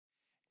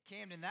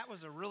Camden, that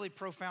was a really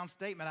profound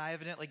statement I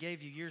evidently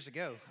gave you years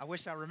ago. I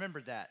wish I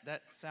remembered that.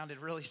 That sounded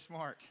really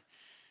smart.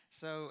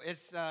 So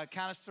it's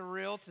kind of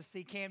surreal to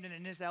see Camden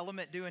in his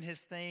element doing his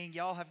thing.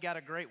 Y'all have got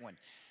a great one.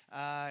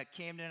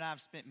 Camden and I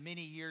have spent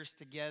many years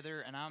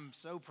together, and I'm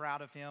so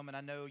proud of him, and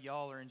I know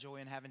y'all are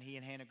enjoying having he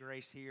and Hannah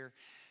Grace here.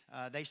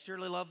 They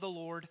surely love the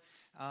Lord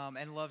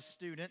and love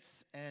students,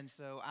 and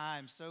so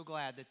I'm so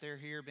glad that they're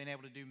here, being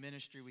able to do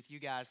ministry with you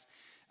guys.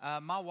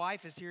 My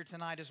wife is here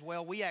tonight as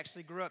well. We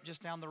actually grew up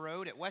just down the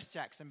road at West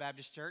Jackson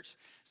Baptist Church,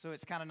 so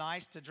it's kind of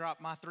nice to drop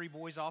my three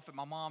boys off at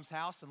my mom's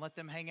house and let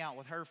them hang out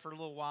with her for a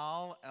little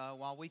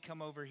while we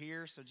come over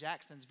here. So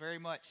Jackson's very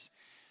much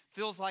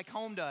feels like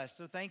home to us,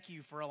 so thank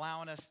you for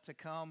allowing us to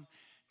come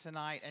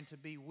tonight and to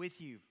be with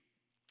you.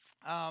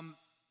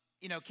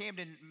 You know,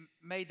 Camden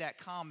made that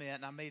comment,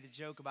 and I made the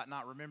joke about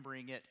not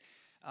remembering it.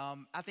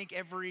 I think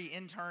every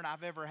intern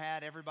I've ever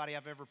had, everybody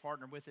I've ever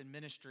partnered with in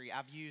ministry,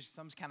 I've used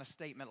some kind of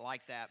statement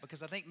like that,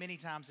 because I think many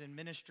times in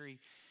ministry,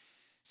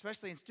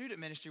 especially in student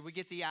ministry, we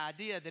get the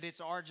idea that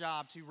it's our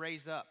job to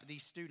raise up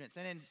these students.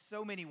 And in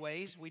so many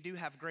ways, we do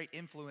have great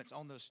influence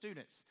on those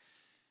students.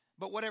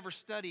 But whatever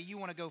study you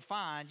want to go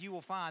find, you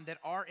will find that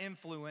our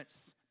influence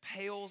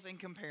pales in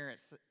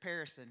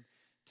comparison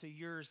to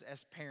yours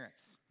as parents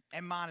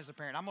and mine as a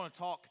parent. I'm going to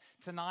talk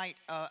tonight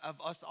of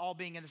us all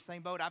being in the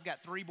same boat. I've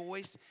got three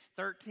boys,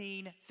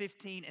 13,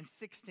 15, and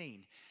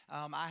 16.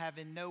 I have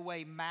in no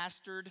way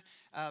mastered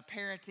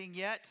parenting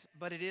yet,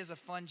 but it is a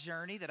fun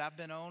journey that I've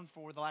been on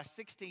for the last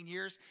 16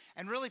 years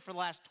and really for the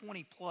last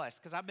 20 plus,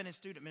 because I've been in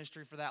student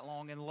ministry for that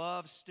long and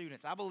love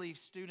students. I believe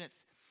students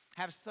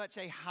have such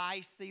a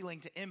high ceiling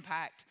to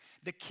impact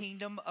the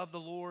kingdom of the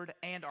Lord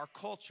and our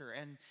culture.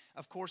 And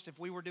of course, if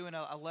we were doing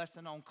a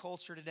lesson on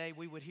culture today,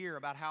 we would hear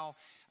about how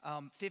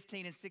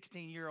 15 and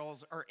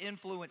 16-year-olds are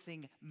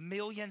influencing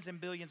millions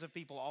and billions of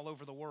people all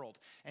over the world.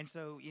 And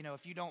so, you know,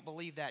 if you don't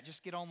believe that,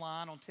 just get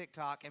online on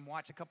TikTok and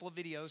watch a couple of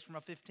videos from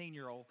a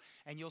 15-year-old,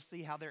 and you'll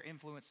see how they're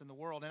influencing the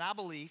world. And I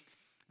believe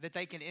that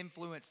they can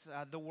influence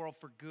the world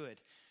for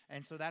good.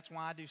 And so that's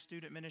why I do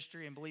student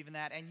ministry and believe in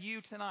that. And you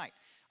tonight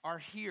are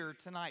here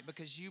tonight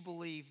because you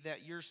believe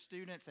that your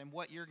students and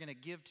what you're going to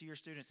give to your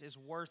students is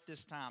worth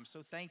this time.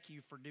 So thank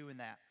you for doing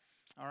that.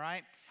 All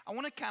right? I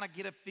want to kind of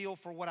get a feel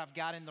for what I've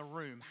got in the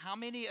room. How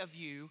many of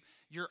you,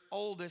 your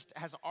oldest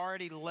has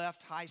already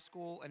left high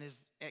school and is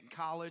at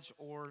college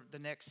or the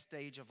next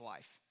stage of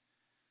life?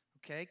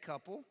 Okay,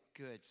 couple.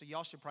 Good. So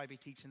y'all should probably be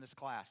teaching this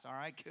class. All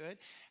right, good.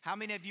 How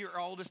many of your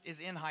oldest is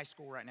in high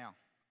school right now?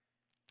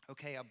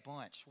 Okay, a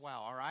bunch.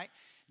 Wow, all right.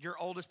 Your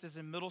oldest is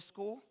in middle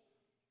school?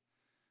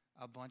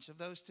 A bunch of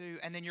those too.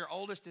 And then your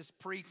oldest is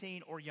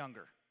preteen or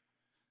younger?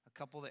 A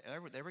couple,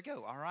 there we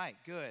go. All right,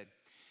 good.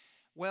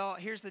 Well,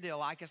 here's the deal.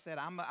 Like I said,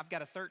 I've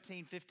got a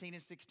 13, 15,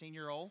 and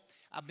 16-year-old.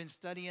 I've been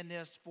studying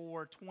this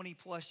for 20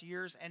 plus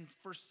years, and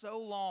for so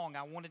long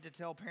I wanted to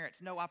tell parents,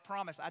 no, I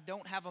promise, I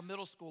don't have a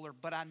middle schooler,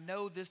 but I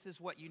know this is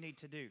what you need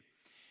to do.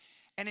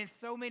 And in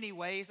so many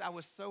ways, I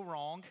was so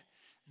wrong,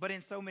 but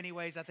in so many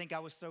ways, I think I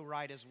was so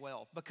right as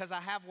well, because I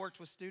have worked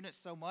with students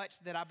so much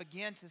that I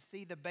began to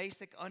see the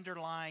basic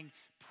underlying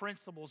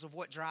principles of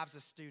what drives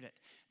a student,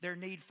 their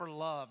need for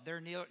love,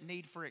 their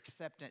need for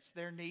acceptance,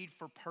 their need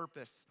for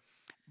purpose.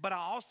 But I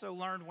also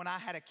learned when I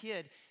had a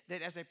kid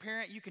that as a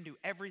parent, you can do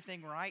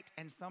everything right,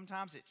 and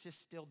sometimes it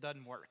just still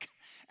doesn't work.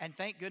 And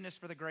thank goodness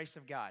for the grace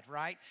of God,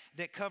 right?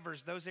 That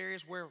covers those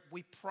areas where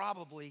we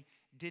probably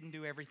didn't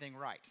do everything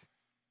right.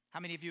 How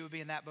many of you would be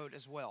in that boat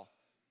as well?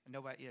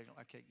 Nobody, yeah,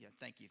 okay, yeah,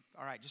 thank you.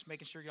 All right, just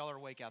making sure y'all are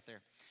awake out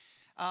there.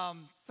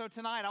 So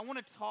tonight, I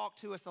want to talk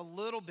to us a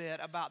little bit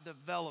about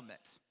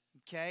development,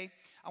 okay?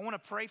 I want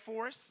to pray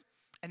for us.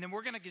 And then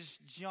we're going to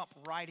just jump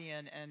right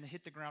in and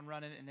hit the ground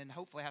running, and then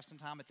hopefully have some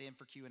time at the end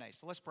for Q&A.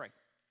 So let's pray.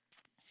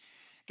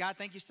 God,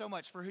 thank you so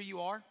much for who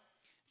you are.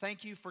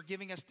 Thank you for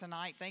giving us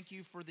tonight. Thank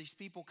you for these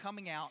people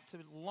coming out to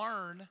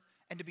learn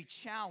and to be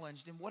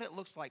challenged in what it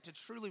looks like to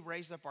truly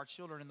raise up our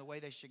children in the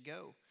way they should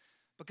go.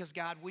 Because,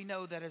 God, we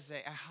know that is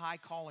a high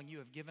calling you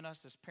have given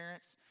us as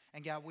parents.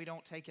 And, God, we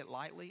don't take it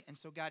lightly. And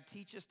so, God,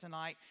 teach us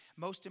tonight,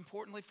 most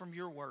importantly from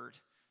your word.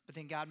 But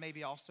then, God,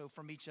 maybe also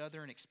from each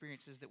other and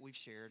experiences that we've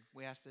shared.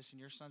 We ask this in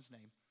your son's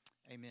name.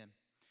 Amen.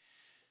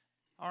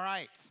 All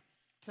right.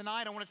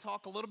 Tonight, I want to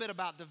talk a little bit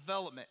about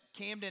development.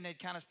 Camden had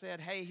kind of said,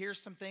 hey,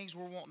 here's some things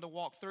we're wanting to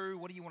walk through.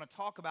 What do you want to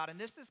talk about? And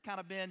this has kind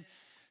of been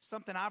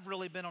something I've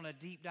really been on a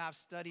deep dive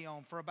study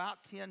on for about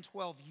 10,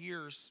 12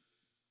 years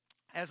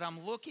as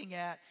I'm looking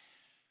at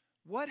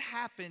what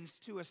happens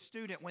to a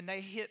student when they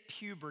hit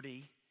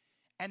puberty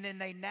and then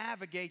they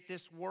navigate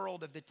this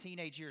world of the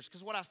teenage years.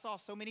 Because what I saw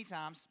so many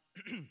times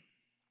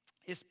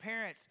is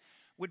parents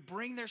would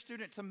bring their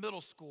student to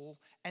middle school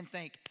and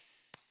think,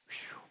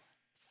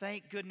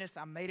 thank goodness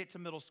I made it to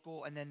middle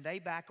school, and then they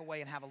back away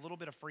and have a little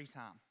bit of free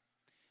time.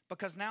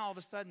 Because now all of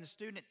a sudden the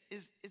student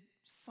is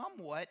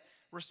somewhat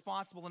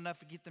responsible enough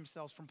to get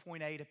themselves from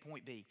point A to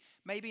point B.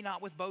 Maybe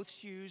not with both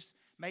shoes,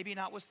 maybe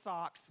not with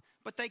socks,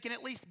 but they can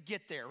at least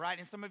get there, right?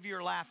 And some of you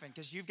are laughing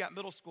because you've got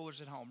middle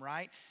schoolers at home,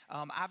 right?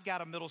 I've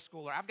got a middle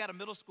schooler. I've got a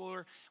middle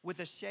schooler with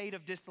a shade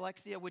of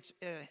dyslexia, which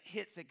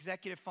hits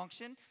executive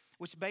function,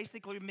 which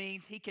basically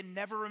means he can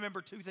never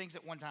remember two things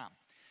at one time.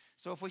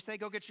 So if we say,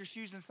 go get your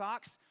shoes and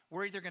socks,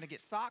 we're either going to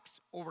get socks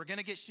or we're going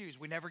to get shoes.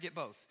 We never get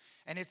both.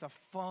 And it's a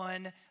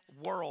fun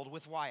world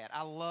with Wyatt.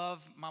 I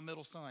love my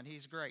middle son.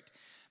 He's great.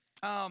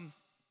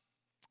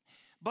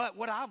 But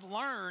what I've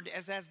learned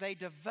is as they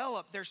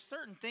develop, there's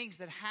certain things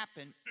that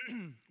happen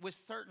with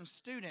certain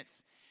students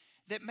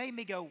that made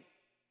me go,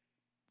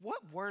 what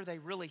were they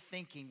really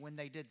thinking when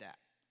they did that?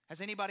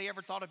 Has anybody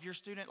ever thought of your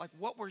student? Like,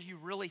 what were you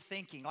really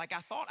thinking? Like,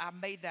 I thought I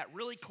made that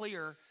really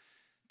clear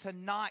to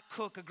not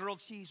cook a grilled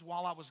cheese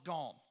while I was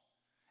gone.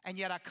 And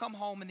yet I come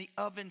home and the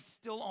oven's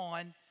still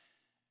on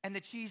and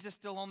the cheese is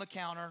still on the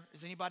counter.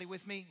 Is anybody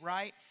with me,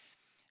 right?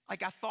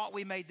 Like, I thought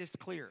we made this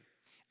clear.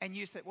 And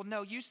you said, well,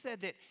 no, you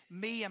said that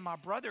me and my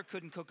brother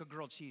couldn't cook a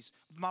grilled cheese.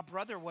 My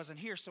brother wasn't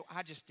here, so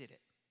I just did it.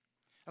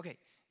 Okay,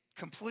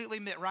 completely,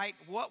 right?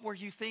 What were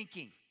you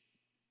thinking?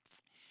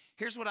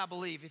 Here's what I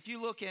believe. If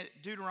you look at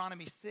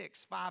Deuteronomy 6,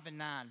 5 and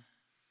 9,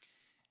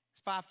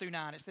 5 through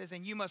 9, it says,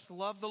 and you must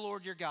love the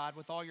Lord your God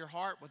with all your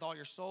heart, with all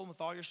your soul, and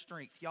with all your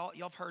strength. Y'all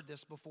have heard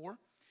this before.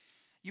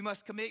 You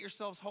must commit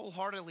yourselves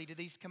wholeheartedly to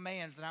these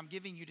commands that I'm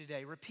giving you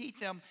today. Repeat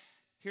them,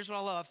 here's what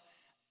I love,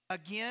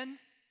 again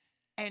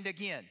and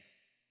again.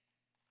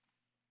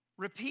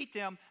 Repeat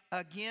them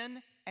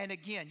again and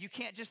again. You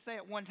can't just say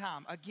it one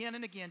time. Again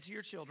and again to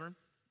your children.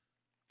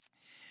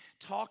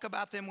 Talk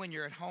about them when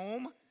you're at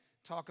home.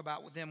 Talk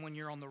about them when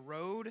you're on the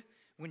road,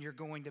 when you're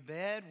going to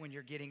bed, when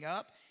you're getting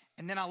up.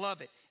 And then I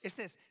love it. It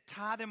says,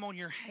 tie them on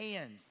your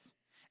hands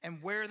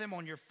and wear them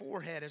on your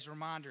forehead as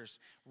reminders.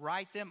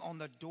 Write them on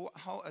the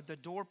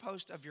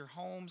doorpost of your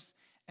homes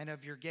and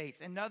of your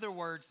gates. In other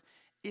words,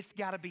 it's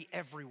got to be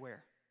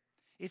everywhere.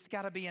 It's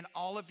got to be in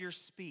all of your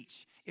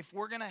speech. If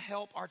we're going to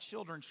help our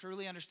children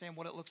truly understand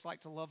what it looks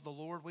like to love the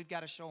Lord, we've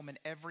got to show them in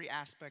every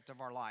aspect of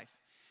our life.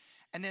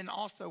 And then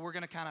also we're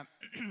going to kind of,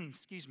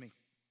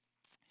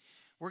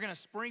 we're going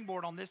to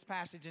springboard on this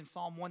passage in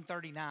Psalm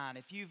 139.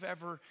 If you've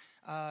ever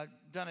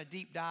done a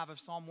deep dive of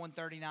Psalm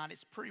 139,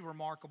 it's pretty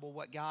remarkable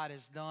what God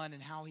has done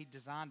and how he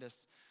designed us.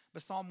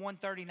 But Psalm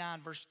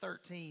 139 verse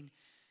 13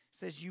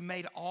 says, you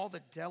made all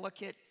the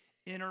delicate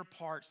inner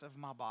parts of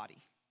my body.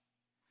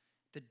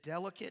 The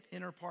delicate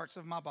inner parts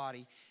of my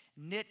body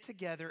knit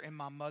together in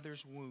my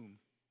mother's womb.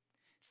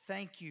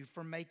 Thank you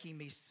for making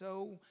me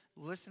so,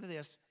 listen to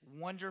this,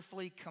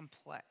 wonderfully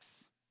complex.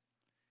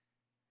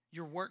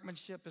 Your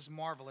workmanship is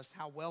marvelous.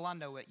 How well I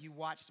know it. You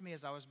watched me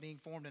as I was being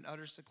formed in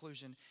utter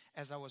seclusion,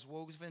 as I was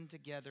woven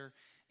together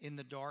in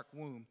the dark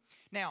womb.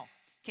 Now,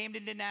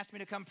 Camden didn't ask me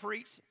to come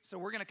preach, so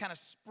we're going to kind of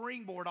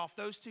springboard off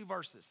those two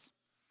verses.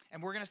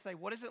 And we're going to say,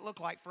 what does it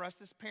look like for us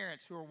as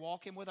parents who are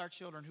walking with our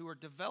children who are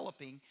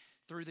developing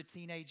through the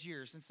teenage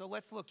years? And so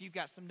let's look. You've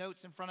got some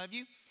notes in front of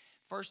you.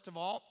 First of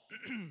all,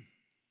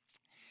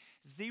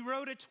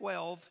 0 to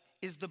 12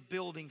 is the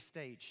building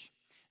stage.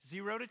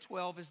 0 to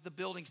 12 is the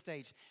building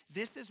stage.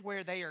 This is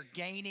where they are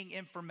gaining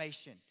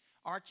information.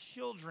 Our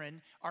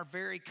children are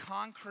very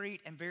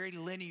concrete and very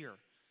linear.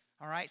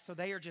 All right, so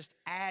they are just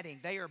adding.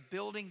 They are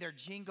building their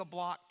Jenga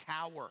block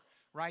tower.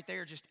 Right? They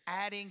are just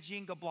adding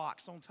Jenga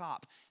blocks on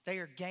top. They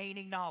are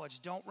gaining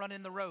knowledge. Don't run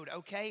in the road.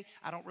 Okay,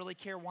 I don't really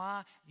care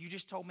why. You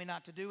just told me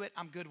not to do it.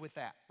 I'm good with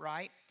that,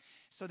 right?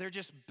 So they're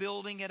just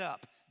building it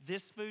up.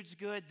 This food's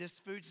good, this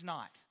food's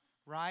not,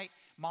 right?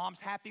 Mom's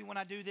happy when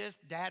I do this.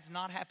 Dad's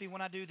not happy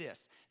when I do this.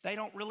 They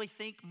don't really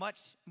think much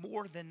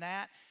more than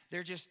that.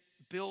 They're just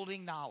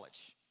building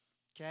knowledge,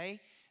 okay?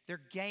 They're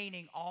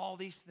gaining all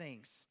these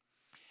things.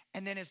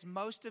 And then as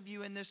most of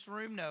you in this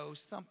room know,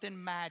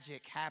 something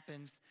magic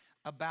happens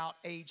about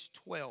age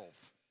 12,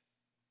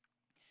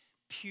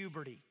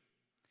 puberty,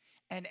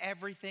 and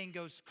everything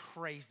goes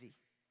crazy,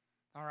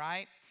 all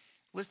right?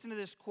 Listen to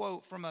this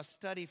quote from a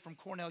study from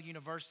Cornell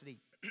University.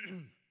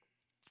 It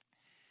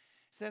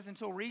says,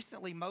 until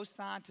recently, most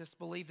scientists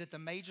believe that the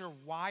major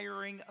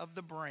wiring of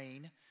the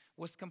brain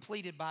was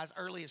completed by as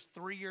early as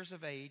 3 years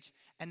of age,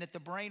 and that the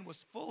brain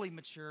was fully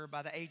mature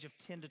by the age of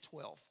 10 to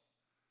 12.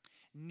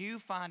 New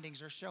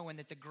findings are showing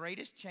that the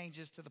greatest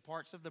changes to the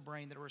parts of the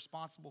brain that are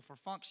responsible for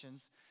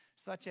functions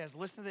such as,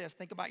 listen to this,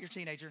 think about your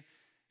teenager,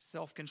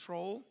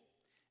 self-control,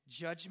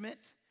 judgment,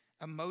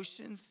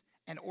 emotions,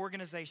 and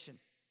organization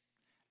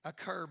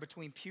occur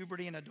between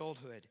puberty and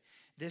adulthood.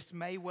 This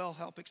may well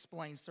help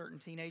explain certain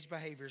teenage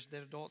behaviors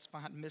that adults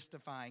find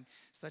mystifying,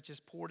 such as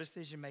poor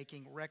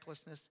decision-making,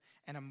 recklessness,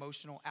 and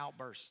emotional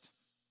outbursts.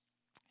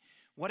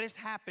 What has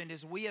happened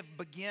is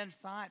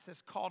science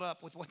has caught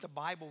up with what the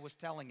Bible was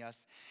telling us.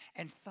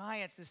 And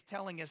science is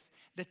telling us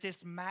that this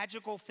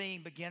magical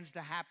thing begins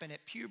to happen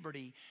at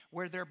puberty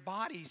where their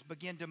bodies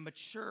begin to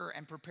mature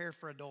and prepare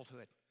for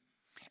adulthood.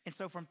 And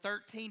so from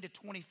 13 to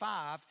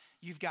 25,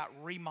 you've got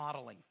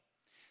remodeling.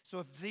 So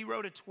if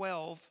 0 to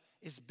 12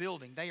 is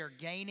building, they are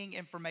gaining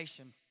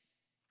information.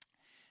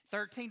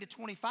 13 to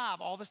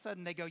 25, all of a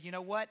sudden they go, you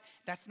know what?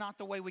 That's not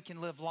the way we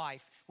can live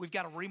life. We've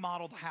got to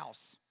remodel the house.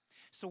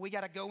 So we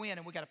got to go in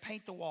and we got to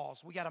paint the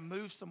walls. We got to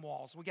move some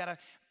walls. We got to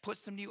put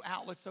some new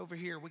outlets over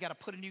here. We got to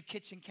put a new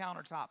kitchen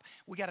countertop.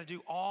 We got to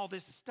do all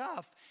this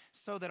stuff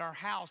so that our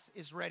house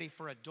is ready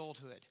for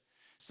adulthood,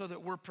 so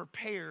that we're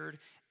prepared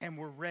and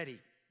we're ready.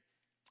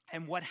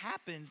 And what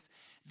happens,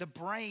 the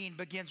brain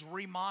begins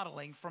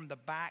remodeling from the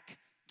back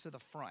to the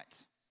front.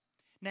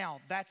 Now,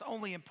 that's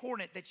only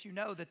important that you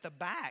know that the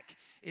back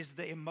is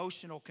the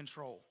emotional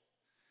control,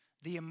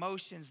 the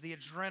emotions, the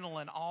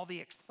adrenaline, all the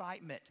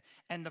excitement,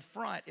 and the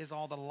front is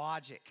all the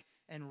logic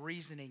and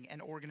reasoning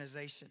and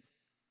organization.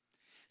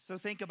 So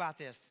think about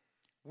this.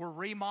 We're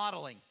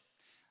remodeling.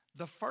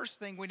 The first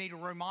thing we need to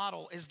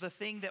remodel is the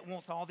thing that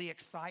wants all the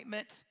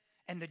excitement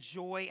and the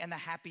joy and the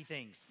happy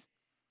things.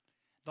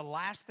 The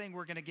last thing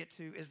we're going to get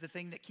to is the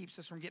thing that keeps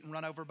us from getting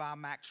run over by a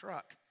Mack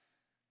truck,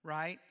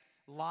 right?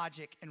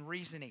 Logic and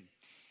reasoning.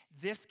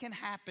 This can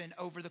happen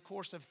over the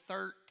course of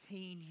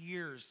 13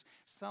 years.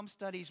 Some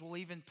studies will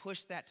even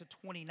push that to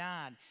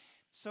 29.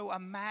 So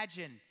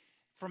imagine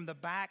from the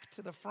back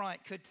to the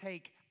front could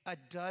take a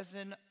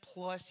dozen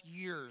plus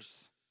years.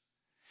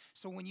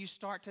 So when you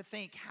start to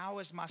think, how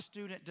is my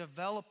student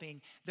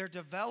developing? They're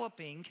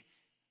developing,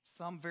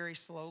 some very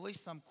slowly,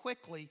 some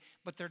quickly,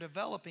 but they're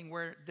developing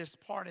where this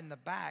part in the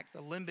back,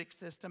 the limbic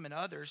system and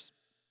others,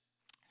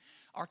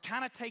 are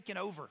kind of taking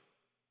over.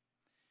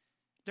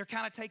 They're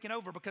kind of taking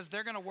over because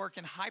they're going to work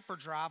in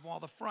hyperdrive while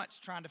the front's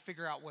trying to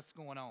figure out what's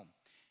going on.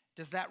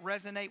 Does that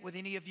resonate with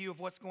any of you of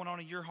what's going on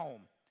in your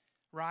home,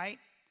 right?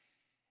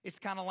 It's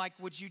kind of like,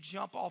 would you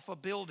jump off a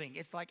building?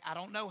 It's like, I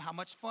don't know, how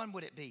much fun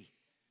would it be,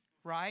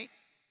 right?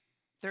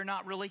 They're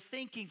not really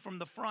thinking from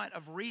the front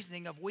of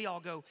reasoning of we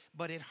all go,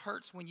 but it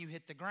hurts when you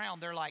hit the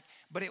ground. They're like,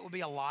 but it would be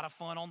a lot of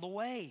fun on the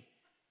way,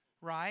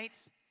 right?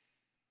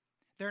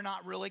 They're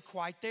not really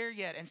quite there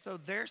yet. And so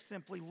they're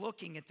simply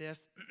looking at this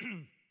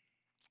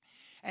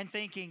and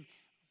thinking,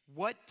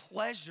 what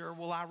pleasure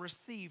will I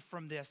receive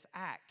from this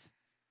act?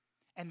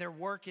 And they're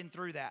working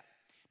through that.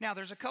 Now,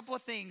 there's a couple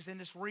of things in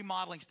this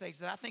remodeling stage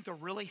that I think are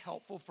really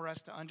helpful for us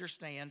to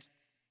understand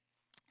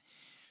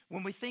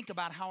when we think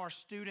about how our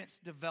students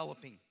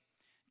developing,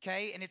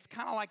 okay? And it's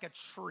kind of like a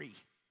tree,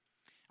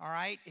 all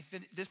right?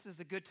 This is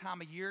a good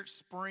time of year,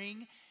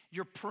 spring,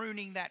 you're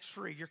pruning that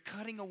tree. You're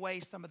cutting away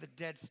some of the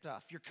dead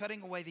stuff. You're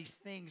cutting away these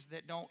things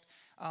that don't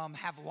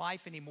have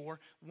life anymore.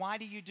 Why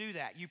do you do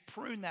that? You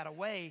prune that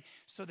away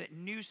so that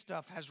new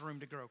stuff has room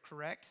to grow,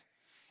 correct?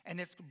 And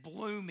it's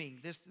blooming,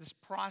 this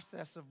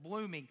process of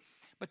blooming.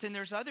 But then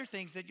there's other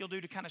things that you'll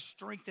do to kind of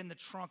strengthen the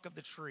trunk of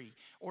the tree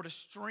or to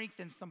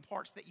strengthen some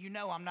parts that you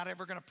know, I'm not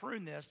ever going to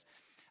prune this.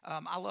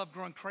 I love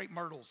growing crepe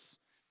myrtles.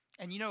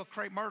 And you know, a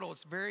crepe myrtle,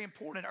 it's very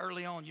important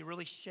early on. You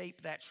really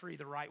shape that tree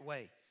the right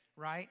way,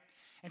 right?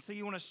 And so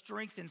you want to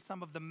strengthen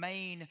some of the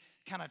main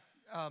kind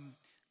of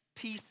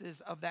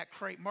pieces of that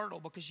crepe myrtle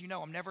because you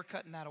know I'm never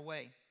cutting that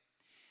away.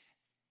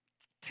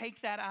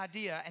 Take that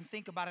idea and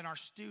think about in our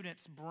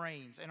students'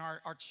 brains, in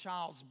our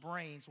child's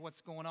brains,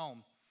 what's going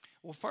on.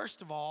 Well,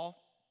 first of all,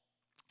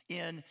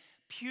 in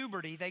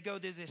puberty, they go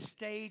through this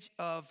stage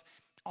of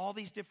all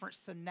these different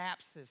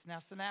synapses. Now,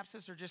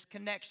 synapses are just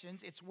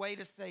connections. It's a way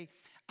to say,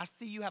 I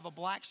see you have a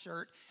black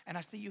shirt, and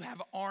I see you have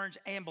an orange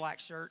and black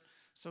shirt,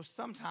 so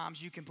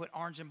sometimes you can put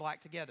orange and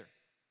black together.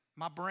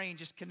 My brain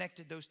just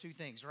connected those two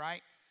things,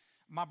 right?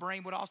 My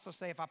brain would also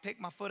say, if I pick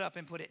my foot up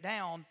and put it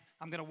down,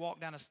 I'm going to walk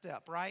down a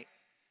step, right?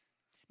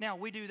 Now,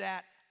 we do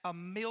that a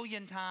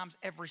million times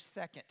every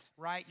second,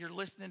 right? You're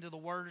listening to the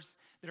words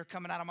that are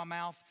coming out of my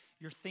mouth.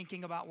 You're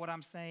thinking about what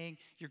I'm saying.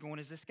 You're going,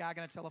 is this guy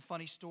going to tell a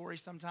funny story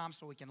sometimes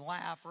so we can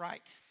laugh,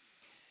 right?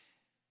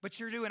 But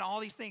you're doing all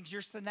these things.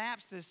 Your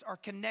synapses are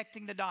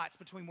connecting the dots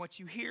between what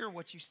you hear,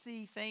 what you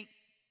see, think.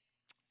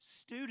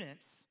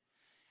 Students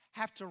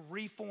have to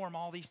reform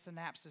all these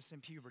synapses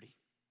in puberty.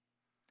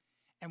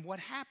 And what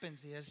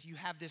happens is you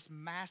have this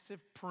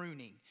massive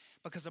pruning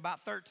because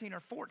about 13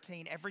 or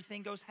 14,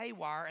 everything goes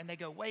haywire and they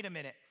go, wait a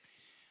minute.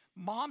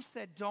 Mom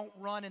said don't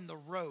run in the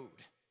road.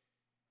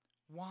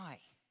 Why?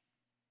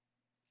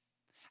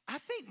 I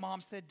think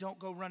mom said don't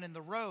go run in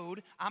the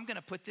road. I'm going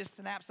to put this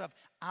synapse of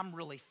I'm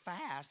really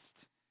fast.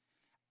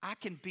 I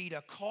can beat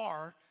a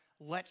car.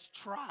 Let's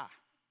try.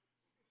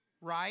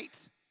 Right?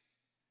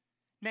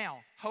 Now,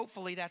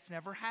 hopefully that's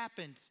never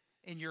happened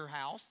in your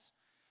house,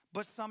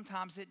 but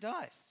sometimes it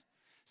does.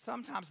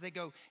 Sometimes they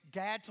go,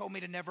 Dad told me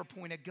to never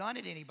point a gun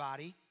at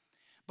anybody,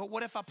 but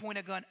what if I point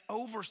a gun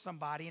over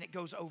somebody and it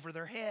goes over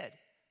their head?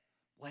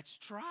 Let's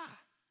try,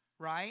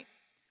 right?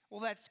 Well,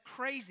 that's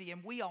crazy,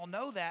 and we all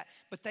know that,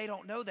 but they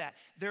don't know that.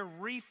 They're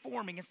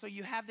reforming, and so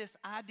you have this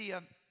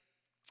idea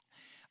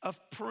of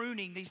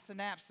pruning these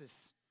synapses.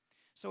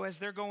 So as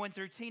they're going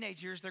through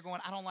teenage years, they're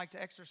going, I don't like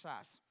to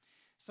exercise.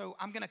 So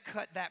I'm going to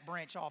cut that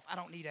branch off. I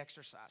don't need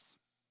exercise.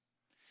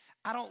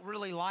 I don't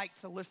really like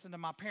to listen to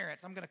my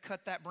parents. I'm going to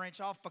cut that branch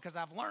off because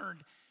I've learned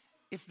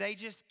if they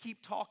just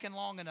keep talking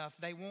long enough,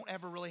 they won't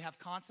ever really have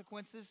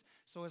consequences.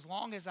 So as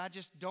long as I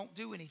just don't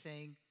do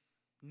anything,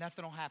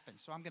 nothing will happen.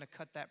 So I'm going to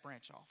cut that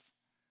branch off.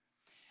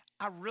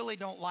 I really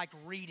don't like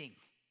reading.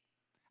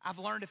 I've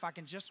learned if I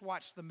can just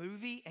watch the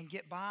movie and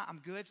get by, I'm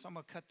good, so I'm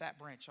going to cut that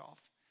branch off.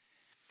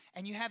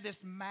 And you have this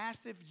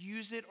massive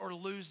use it or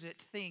lose it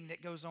thing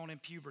that goes on in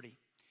puberty.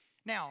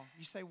 Now,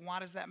 you say, why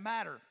does that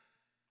matter?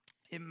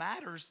 It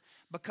matters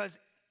because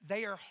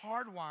they are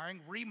hardwiring,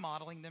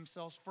 remodeling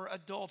themselves for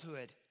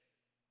adulthood.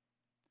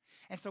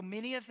 And so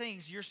many of the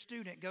things your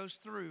student goes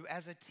through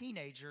as a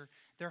teenager,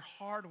 they're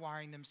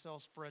hardwiring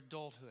themselves for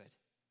adulthood.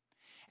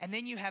 And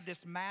then you have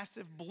this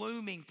massive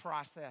blooming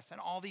process,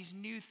 and all these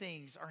new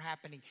things are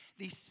happening,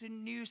 these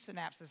new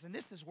synapses. And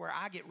this is where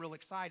I get real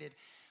excited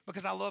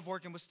because I love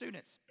working with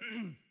students.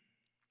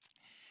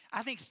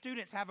 I think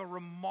students have a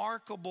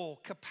remarkable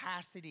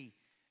capacity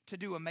to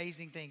do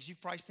amazing things.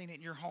 You've probably seen it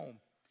in your home.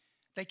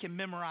 They can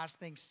memorize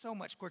things so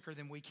much quicker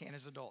than we can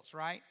as adults,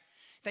 right?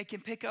 They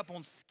can pick up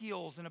on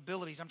skills and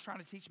abilities. I'm trying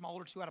to teach my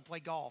older two how to play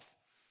golf.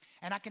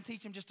 And I can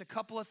teach them just a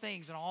couple of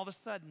things, and all of a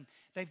sudden,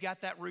 they've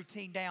got that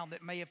routine down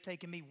that may have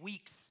taken me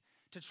weeks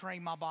to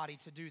train my body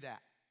to do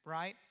that,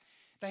 right?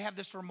 They have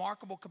this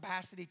remarkable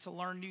capacity to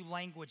learn new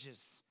languages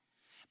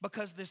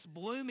because this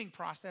blooming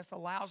process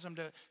allows them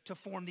to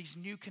form these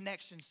new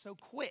connections so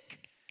quick.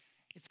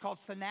 It's called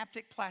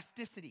synaptic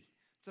plasticity.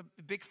 It's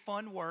a big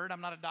fun word. I'm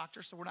not a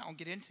doctor, so we're not going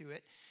to get into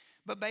it.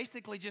 But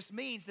basically just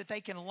means that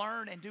they can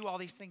learn and do all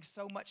these things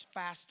so much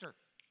faster.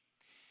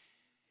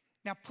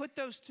 Now put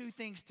those two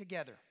things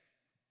together.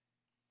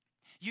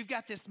 You've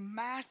got this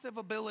massive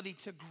ability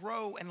to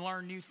grow and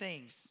learn new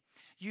things.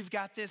 You've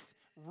got this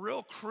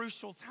real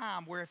crucial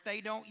time where if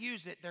they don't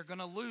use it, they're going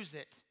to lose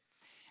it.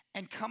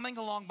 And coming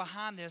along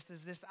behind this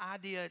is this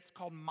idea, it's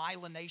called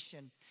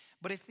myelination,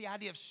 but it's the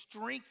idea of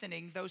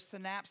strengthening those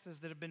synapses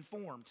that have been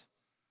formed.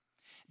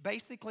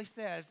 Basically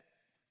says,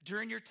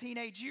 during your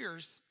teenage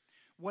years,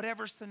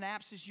 whatever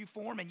synapses you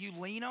form and you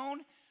lean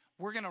on,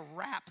 we're going to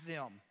wrap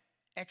them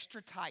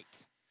extra tight,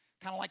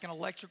 kind of like an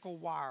electrical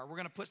wire. We're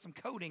going to put some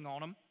coating on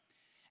them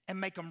and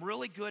make them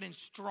really good and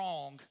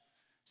strong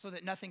so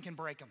that nothing can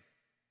break them.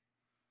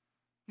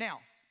 Now,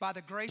 by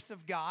the grace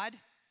of God,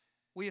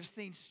 we have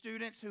seen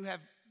students who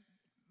have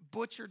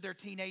butchered their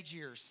teenage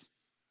years,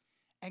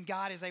 and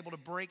God is able to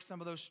break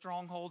some of those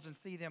strongholds and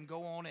see them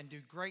go on and do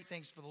great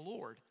things for the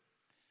Lord.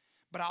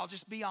 But I'll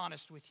just be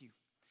honest with you.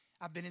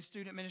 I've been in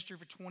student ministry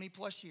for 20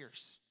 plus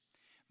years.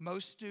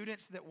 Most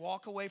students that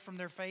walk away from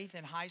their faith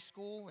in high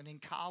school and in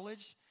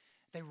college,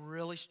 they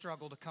really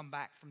struggle to come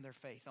back from their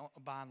faith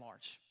by and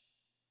large.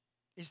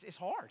 It's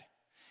hard.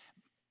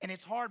 And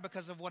it's hard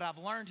because of what I've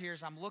learned here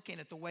is I'm looking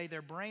at the way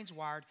their brain's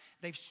wired.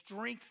 They've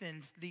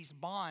strengthened these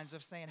bonds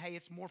of saying, hey,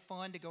 it's more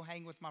fun to go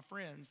hang with my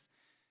friends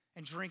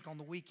and drink on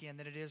the weekend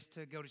than it is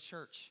to go to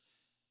church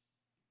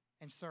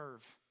and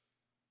serve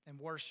and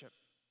worship.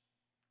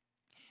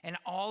 And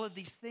all of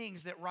these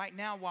things that right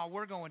now while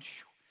we're going,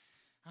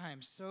 I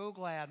am so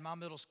glad my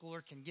middle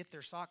schooler can get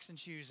their socks and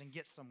shoes and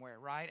get somewhere,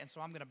 right? And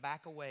so I'm going to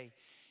back away.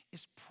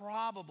 It's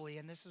probably,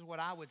 and this is what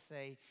I would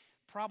say,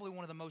 probably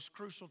one of the most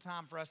crucial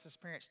time for us as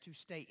parents to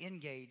stay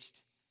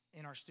engaged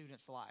in our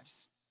students' lives,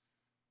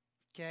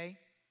 okay?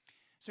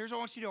 So here's what I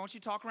want you to do. I want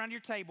you to talk around your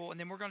table, and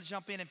then we're going to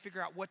jump in and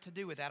figure out what to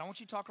do with that. I want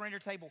you to talk around your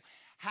table.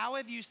 How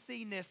have you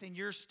seen this in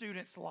your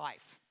students'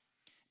 life?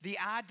 The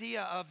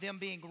idea of them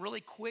being really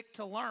quick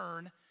to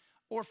learn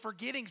or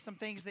forgetting some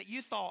things that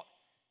you thought,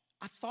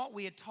 I thought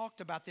we had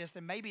talked about this,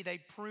 and maybe they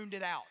pruned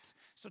it out.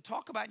 So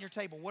talk about in your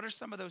table, what are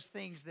some of those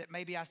things that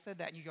maybe I said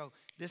that and you go,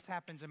 this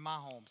happens in my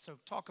home. So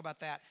talk about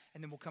that,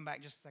 and then we'll come back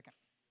in just a second.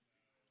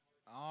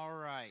 All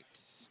right.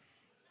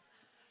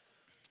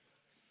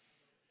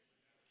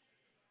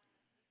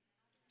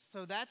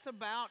 So that's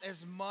about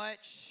as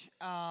much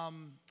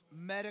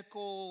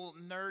medical,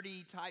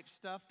 nerdy type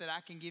stuff that I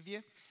can give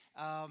you.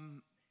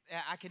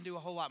 I can do a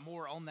whole lot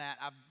more on that.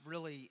 I've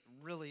really,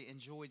 really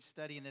enjoyed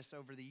studying this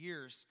over the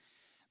years.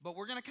 But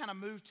we're going to kind of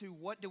move to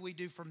what do we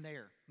do from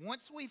there.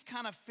 Once we've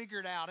kind of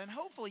figured out, and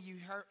hopefully you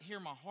hear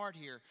my heart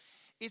here,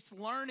 it's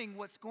learning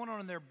what's going on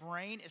in their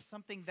brain is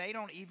something they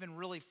don't even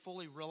really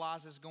fully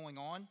realize is going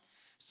on.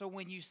 So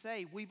when you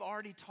say, we've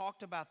already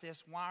talked about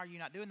this, why are you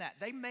not doing that?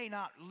 They may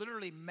not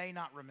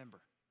remember.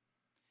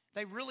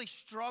 They really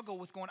struggle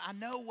with going, I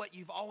know what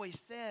you've always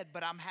said,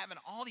 but I'm having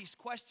all these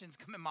questions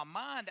come in my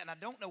mind and I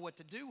don't know what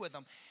to do with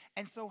them.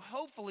 And so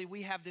hopefully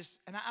we have this,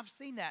 and I've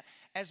seen that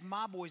as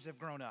my boys have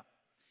grown up.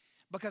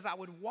 Because I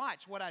would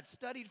watch what I'd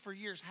studied for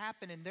years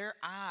happen in their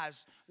eyes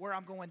where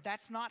I'm going,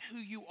 that's not who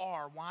you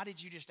are. Why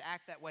did you just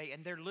act that way?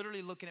 And they're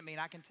literally looking at me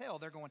and I can tell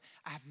they're going,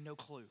 I have no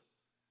clue.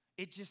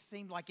 It just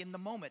seemed like in the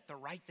moment the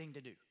right thing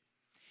to do.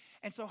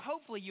 And so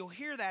hopefully you'll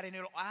hear that and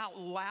it'll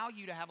allow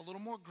you to have a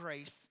little more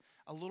grace,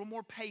 a little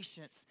more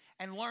patience,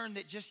 and learn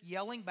that just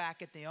yelling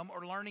back at them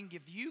or learning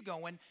if you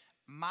going,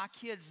 my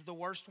kid's the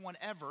worst one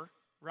ever,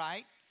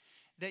 right?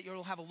 That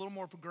you'll have a little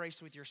more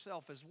grace with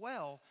yourself as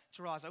well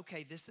to realize,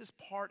 okay, this is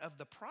part of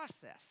the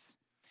process.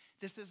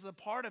 This is a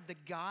part of the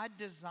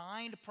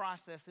God-designed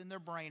process in their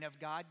brain of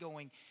God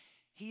going,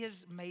 He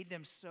has made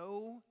them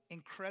so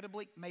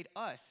incredibly, made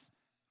us,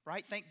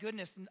 right? Thank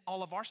goodness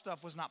all of our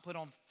stuff was not put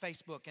on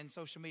Facebook and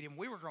social media when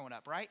we were growing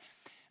up, right?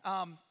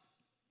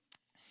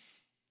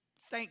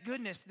 thank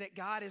goodness that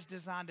God has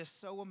designed us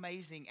so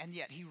amazing, and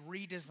yet he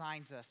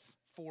redesigns us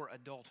for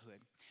adulthood.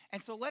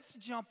 And so let's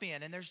jump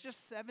in, and there's just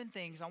 7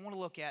 things I want to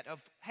look at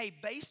of, hey,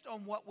 based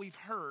on what we've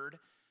heard,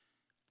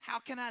 how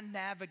can I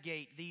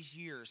navigate these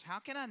years? How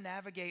can I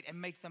navigate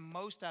and make the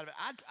most out of it?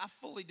 I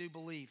fully do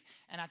believe,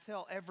 and I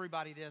tell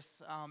everybody this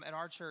at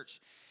our church,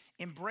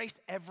 embrace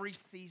every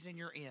season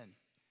you're in,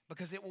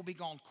 because it will be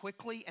gone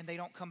quickly and they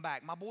don't come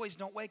back. My boys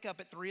don't wake up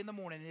at 3 in the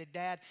morning and say,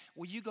 Dad,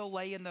 will you go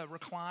lay in the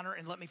recliner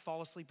and let me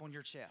fall asleep on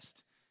your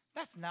chest?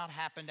 That's not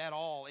happened at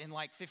all in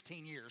like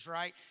 15 years,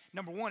 right?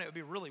 Number one, it would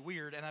be really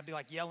weird, and I'd be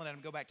like yelling at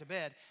them, go back to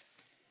bed.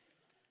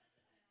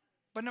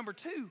 But number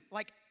 2,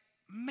 like,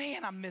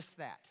 man, I missed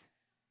that.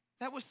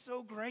 That was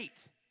so great.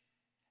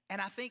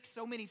 And I think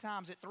so many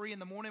times at 3 in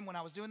the morning when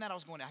I was doing that, I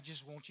was going, I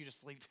just want you to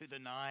sleep through the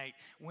night.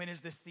 When is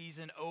this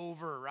season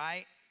over,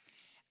 right?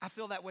 I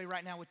feel that way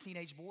right now with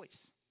teenage boys.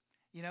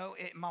 You know,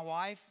 my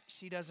wife,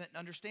 she doesn't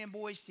understand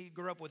boys. She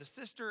grew up with a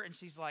sister, and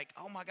she's like,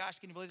 oh my gosh,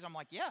 can you believe this? I'm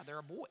like, yeah, they're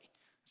a boy.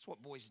 That's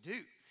what boys do.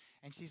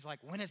 And she's like,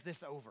 when is this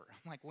over?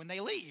 I'm like, when they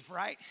leave,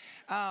 right?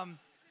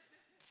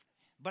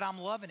 But I'm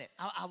loving it.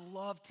 I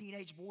love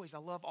teenage boys. I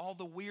love all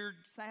the weird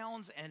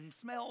sounds and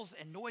smells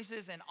and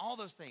noises and all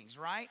those things,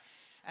 right?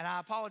 And I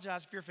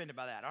apologize if you're offended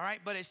by that, all right?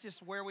 But it's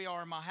just where we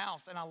are in my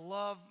house, and I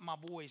love my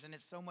boys, and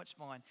it's so much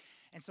fun.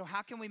 And so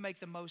how can we make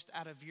the most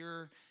out of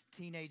your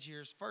teenage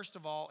years? First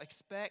of all,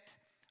 expect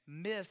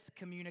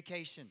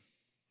miscommunication.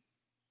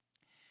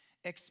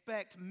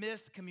 Expect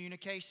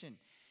miscommunication.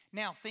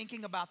 Now,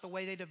 thinking about the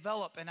way they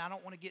develop, and I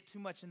don't want to get too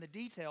much in the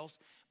details,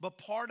 but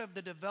part of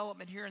the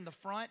development here in the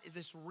front is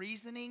this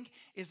reasoning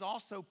is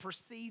also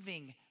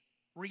perceiving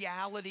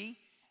reality.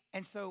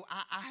 And so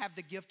I have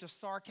the gift of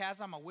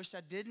sarcasm. I wish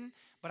I didn't,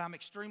 but I'm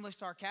extremely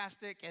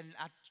sarcastic, and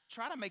I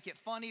try to make it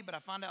funny, but I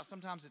find out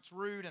sometimes it's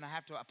rude, and I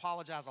have to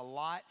apologize a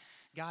lot.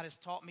 God has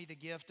taught me the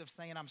gift of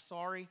saying I'm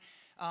sorry.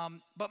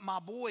 But my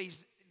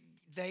boys,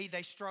 they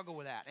struggle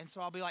with that. And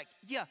so I'll be like,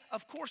 yeah,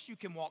 of course you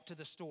can walk to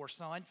the store,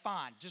 son.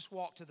 Fine, just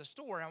walk to the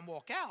store and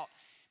walk out.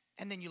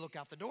 And then you look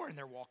out the door, and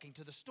they're walking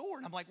to the store.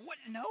 And I'm like, what?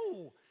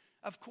 No,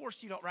 of course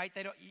you don't, right?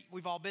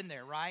 We've all been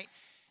there, right?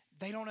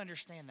 They don't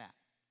understand that.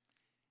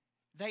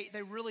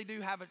 They really do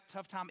have a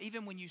tough time,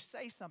 even when you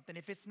say something,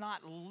 if it's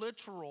not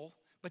literal,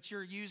 but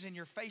you're using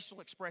your facial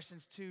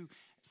expressions to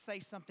say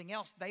something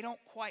else, they don't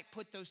quite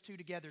put those two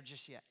together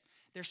just yet.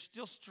 They're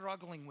still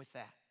struggling with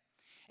that.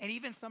 And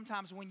even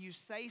sometimes when you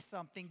say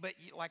something, but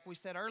like we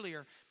said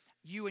earlier,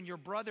 you and your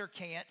brother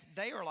can't,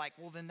 they are like,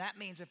 well, then that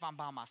means if I'm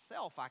by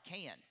myself, I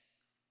can.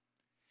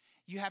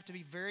 You have to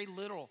be very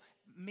literal.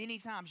 Many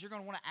times you're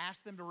going to want to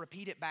ask them to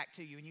repeat it back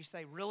to you. And you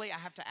say, really, I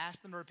have to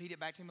ask them to repeat it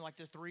back to me like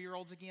they're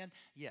 3-year-olds again?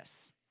 Yes.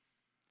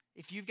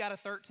 If you've got a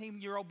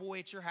 13-year-old boy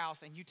at your house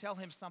and you tell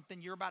him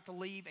something, you're about to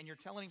leave and you're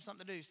telling him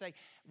something to do, say,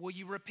 will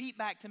you repeat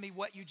back to me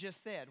what you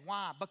just said?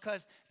 Why?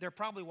 Because they're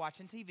probably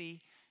watching TV.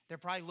 They're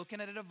probably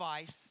looking at a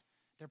device.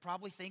 They're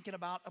probably thinking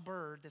about a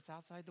bird that's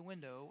outside the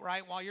window,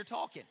 right, while you're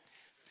talking.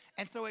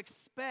 And so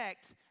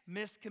expect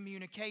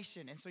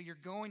miscommunication. And so you're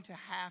going to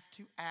have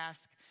to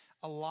ask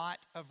a lot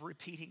of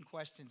repeating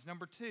questions.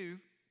 Number 2,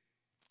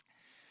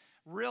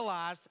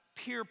 realize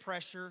peer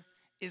pressure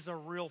is a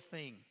real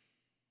thing.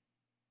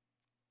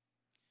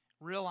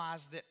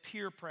 Realize that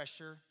peer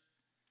pressure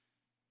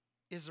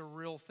is a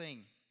real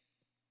thing.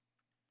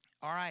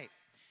 All right.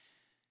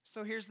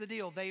 So here's the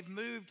deal. They've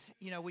moved,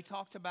 we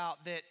talked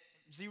about that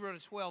 0 to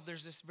 12,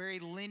 there's this very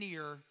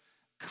linear,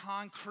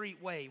 concrete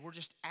way. We're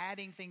just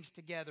adding things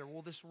together.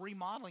 Well, this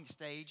remodeling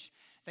stage,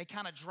 they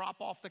kind of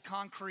drop off the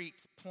concrete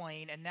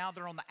plane, and now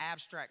they're on the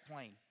abstract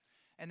plane.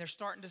 And they're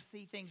starting to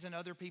see things in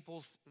other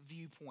people's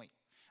viewpoint.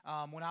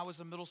 When I was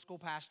a middle school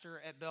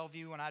pastor at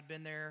Bellevue, and I'd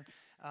been there,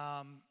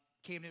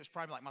 Camden, it was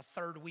probably like my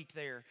 3rd week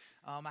there.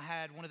 I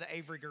had one of the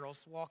Avery girls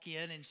walk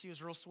in, and she was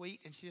real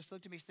sweet, and she just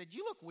looked at me and said,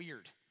 you look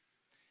weird.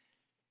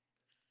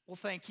 Well,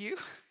 thank you.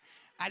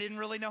 I didn't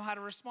really know how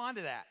to respond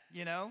to that,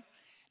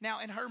 Now,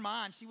 in her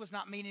mind, she was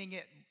not meaning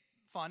it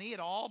funny at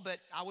all, but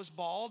I was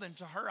bald, and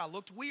to her, I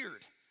looked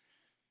weird.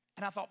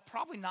 And I thought,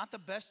 probably not the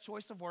best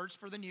choice of words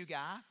for the new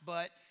guy,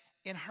 but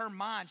in her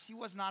mind, she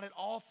was not at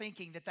all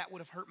thinking that would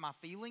have hurt my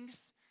feelings.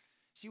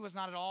 She was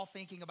not at all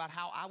thinking about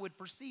how I would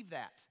perceive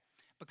that,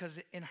 because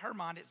in her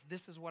mind,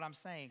 this is what I'm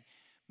saying.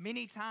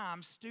 Many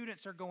times,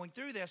 students are going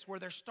through this where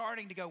they're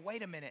starting to go,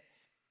 wait a minute,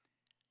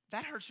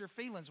 that hurts your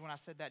feelings when I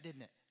said that,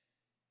 didn't it?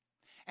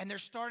 And they're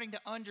starting to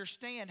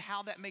understand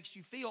how that makes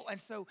you feel.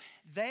 And so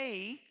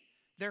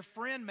their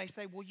friend may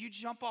say, will you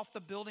jump off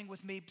the building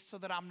with me so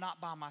that I'm not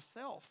by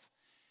myself?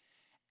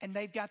 And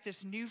they've got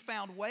this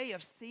newfound way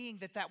of seeing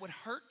that would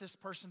hurt this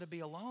person to be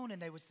alone. And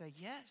they would say,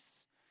 yes,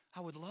 I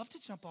would love to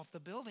jump off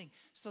the building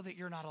so that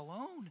you're not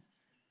alone.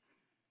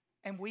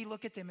 And we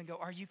look at them and go,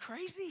 are you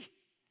crazy?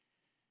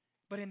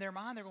 But in their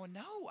mind, they're going,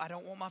 no, I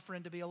don't want my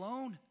friend to be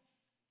alone.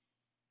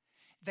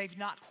 They've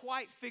not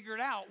quite figured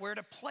out where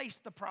to place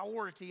the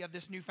priority of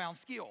this newfound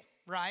skill,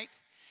 right?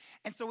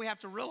 And so we have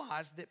to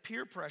realize that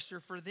peer pressure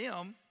for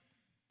them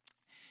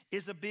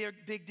is a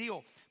big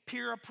deal.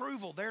 Peer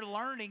approval, they're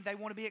learning they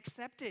want to be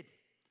accepted.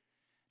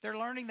 They're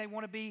learning they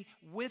want to be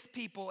with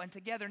people and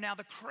together. Now,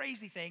 the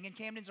crazy thing, and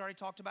Camden's already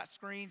talked about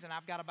screens, and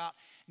I've got about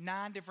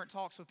 9 different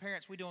talks with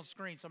parents we do on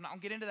screens, so I'm not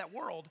going to get into that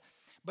world.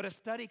 But a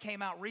study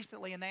came out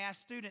recently, and they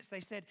asked students, they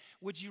said,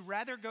 would you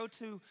rather go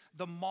to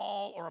the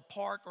mall or a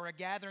park or a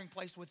gathering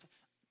place with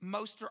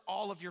most or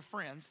all of your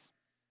friends,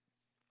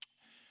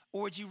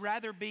 or would you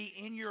rather be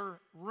in your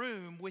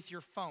room with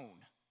your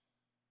phone,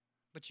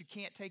 but you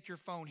can't take your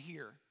phone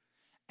here?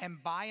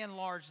 And by and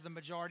large, the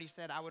majority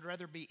said, I would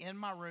rather be in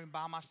my room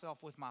by myself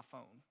with my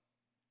phone.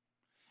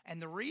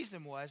 And the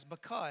reason was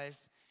because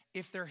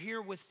if they're here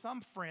with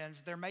some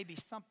friends, there may be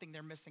something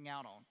they're missing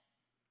out on.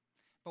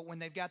 But when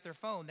they've got their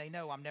phone, they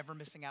know I'm never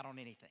missing out on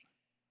anything.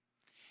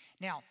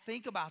 Now,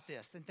 think about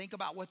this and think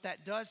about what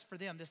that does for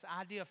them. This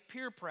idea of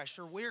peer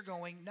pressure, we're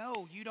going,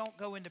 no, you don't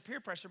go into peer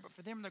pressure. But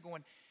for them, they're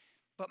going,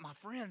 but my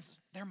friends,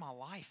 they're my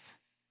life.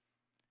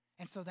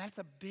 And so that's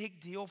a big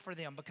deal for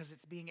them because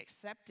it's being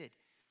accepted.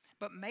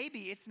 But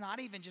maybe it's not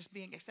even just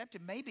being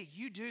accepted. Maybe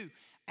you do.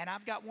 And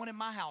I've got one in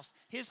my house.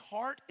 His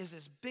heart is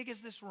as big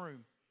as this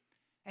room.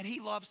 And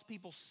he loves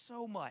people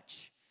so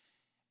much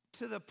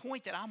to the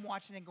point that I'm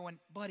watching and going,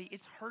 buddy,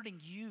 it's hurting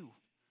you.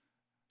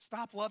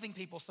 Stop loving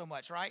people so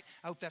much, right?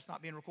 I hope that's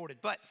not being recorded.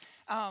 But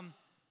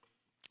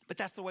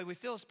that's the way we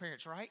feel as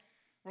parents, right?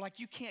 We're like,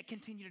 you can't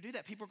continue to do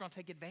that. People are going to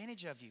take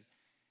advantage of you.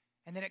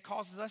 And then it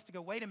causes us to go,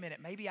 wait a minute,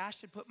 maybe I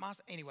should put my...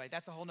 Anyway,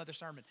 that's a whole nother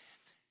sermon.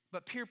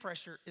 But peer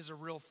pressure is a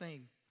real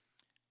thing.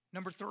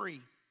 Number 3,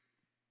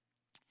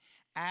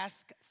 ask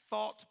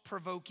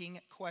thought-provoking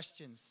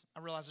questions.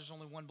 I realize there's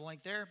only one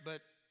blank there, but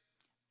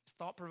is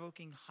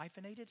thought-provoking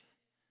hyphenated?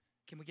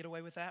 Can we get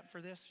away with that for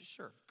this?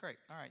 Sure, great.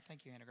 All right,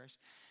 thank you, Hannah Grace.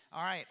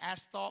 All right,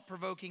 ask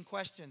thought-provoking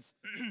questions.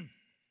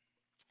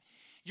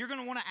 You're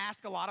going to want to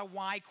ask a lot of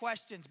why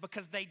questions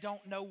because they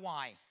don't know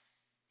why.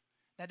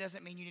 That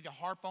doesn't mean you need to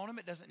harp on them.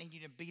 It doesn't mean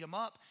you need to beat them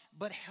up,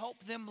 but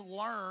help them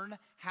learn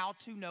how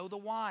to know the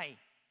why.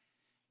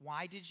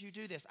 Why did you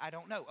do this? I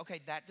don't know. Okay,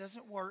 that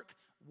doesn't work.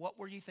 What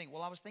were you thinking?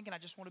 Well, I was thinking I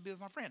just want to be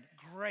with my friend.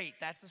 Great,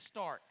 that's a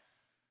start.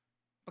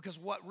 Because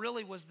what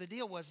really was the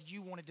deal was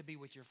you wanted to be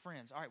with your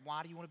friends. All right,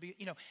 why do you want to be,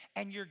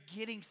 and you're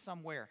getting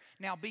somewhere.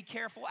 Now, be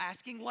careful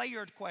asking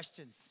layered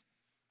questions.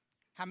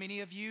 How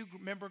many of you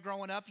remember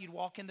growing up, you'd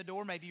walk in the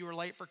door, maybe you were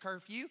late for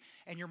curfew,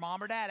 and your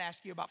mom or dad asked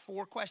you about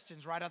 4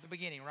 questions right at the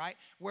beginning, right?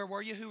 Where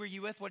were you? Who were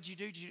you with? What did you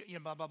do? Did you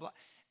blah, blah, blah.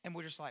 And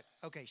we're just like,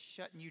 okay,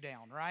 shutting you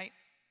down, right?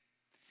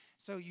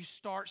 So you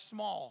start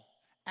small,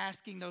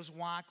 asking those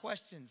why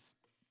questions.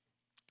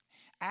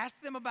 Ask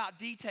them about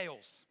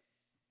details.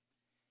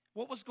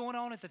 What was going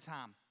on at the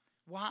time?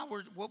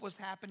 What was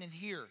happening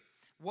here?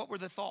 What were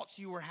the thoughts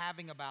you were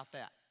having about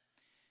that?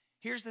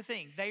 Here's the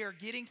thing. They are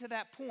getting to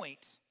that point,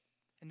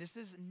 and this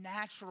is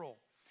natural.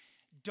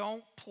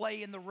 Don't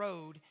play in the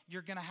road.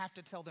 You're going to have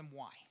to tell them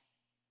why.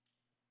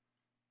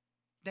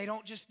 They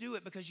don't just do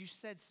it because you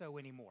said so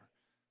anymore.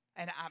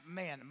 And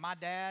my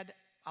dad...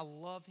 I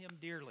love him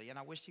dearly, and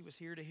I wish he was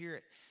here to hear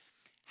it.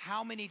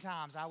 How many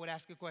times I would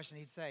ask a question,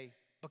 he'd say,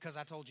 because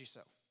I told you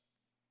so.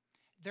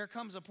 There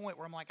comes a point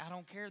where I'm like, I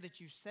don't care that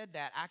you said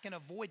that. I can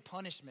avoid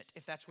punishment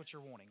if that's what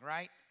you're wanting,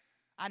 right?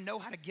 I know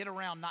how to get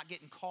around not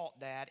getting caught,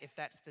 Dad, if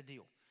that's the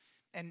deal.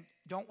 And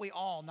don't we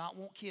all not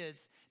want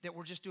kids that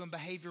we're just doing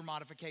behavior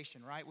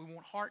modification, right? We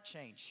want heart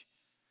change.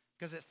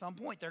 Because at some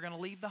point, they're going to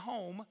leave the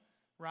home,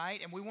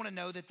 right? And we want to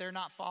know that they're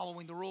not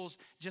following the rules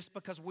just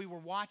because we were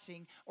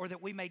watching or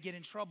that we may get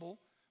in trouble,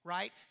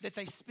 right? That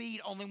they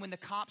speed only when the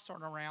cops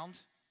aren't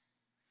around,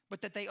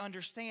 but that they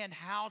understand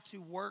how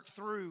to work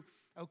through,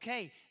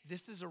 okay,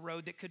 this is a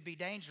road that could be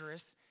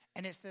dangerous,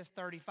 and it says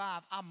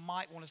 35. I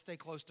might want to stay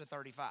close to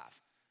 35,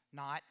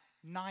 not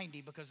 90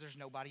 because there's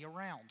nobody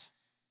around,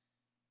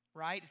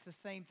 right? It's the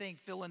same thing.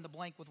 Fill in the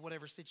blank with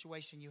whatever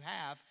situation you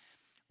have.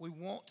 We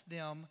want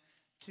them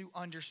to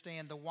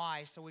understand the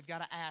why, so we've got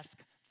to ask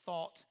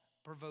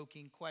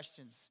thought-provoking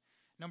questions.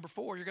 Number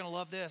 4, you're going to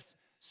love this.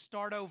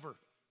 Start over.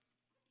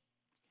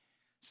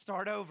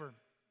 Start over.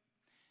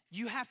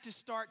 You have to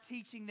start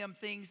teaching them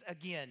things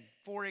again.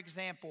 For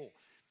example,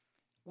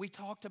 we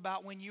talked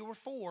about when you were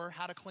 4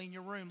 how to clean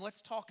your room.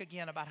 Let's talk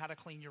again about how to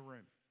clean your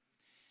room.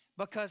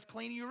 Because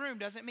cleaning your room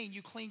doesn't mean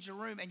you cleaned your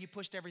room and you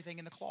pushed everything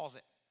in the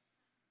closet.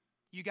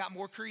 You got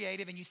more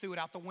creative and you threw it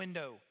out the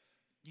window.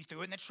 You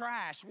threw it in the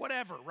trash,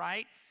 whatever,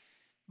 right?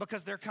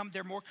 Because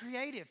they're more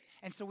creative.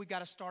 And so we've got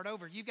to start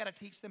over. You've got to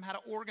teach them how to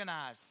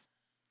organize.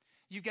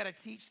 You've got to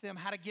teach them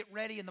how to get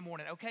ready in the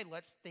morning. Okay,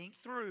 let's think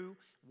through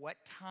what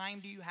time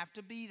do you have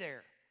to be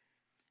there?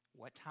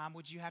 What time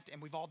would you have to, and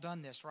we've all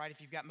done this, right?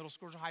 If you've got middle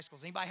schools or high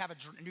schools. Anybody have a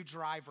new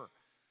driver?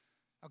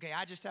 Okay,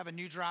 I just have a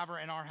new driver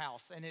in our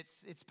house, and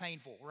it's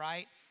painful,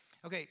 right?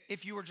 Okay,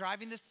 if you were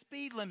driving the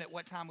speed limit,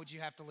 what time would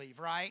you have to leave,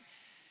 right?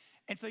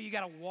 And so you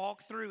got to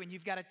walk through, and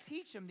you've got to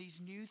teach them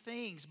these new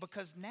things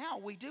because now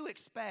we do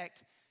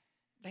expect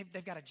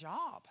they've got a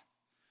job,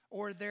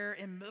 or they're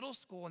in middle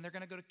school, and they're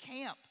going to go to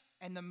camp.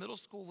 And the middle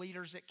school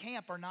leaders at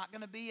camp are not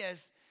going to be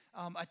as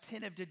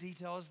attentive to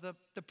detail as the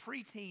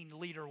preteen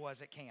leader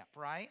was at camp,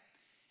 right?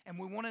 And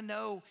we want to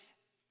know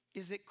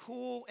is it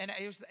cool? And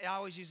I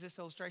always use this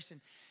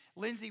illustration.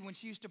 Lindsay, when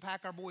she used to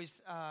pack our boys'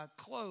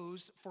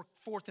 clothes for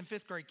 4th and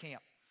 5th grade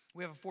camp,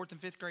 we have a 4th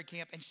and 5th grade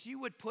camp, and she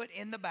would put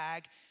in the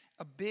bag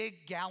a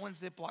big gallon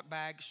Ziploc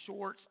bag,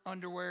 shorts,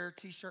 underwear,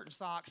 T-shirt, and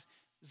socks,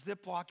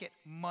 Ziploc it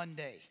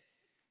Monday.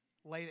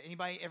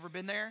 Anybody ever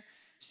been there?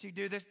 She'd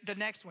do this, the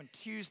next one,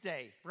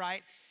 Tuesday,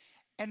 right?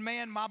 And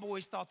man, my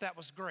boys thought that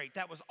was great.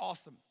 That was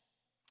awesome.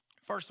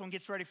 First one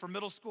gets ready for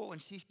middle school,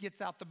 and she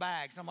gets out the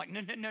bags. I'm like,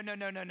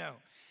 no.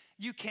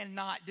 You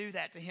cannot do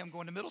that to him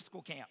going to middle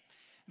school camp.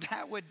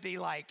 That would be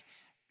like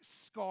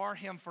scar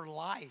him for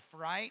life,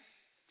 right?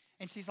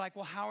 And she's like,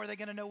 well, how are they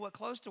going to know what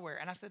clothes to wear?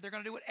 And I said, they're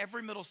going to do what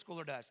every middle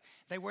schooler does.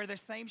 They wear the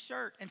same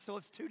shirt until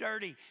it's too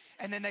dirty,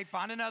 and then they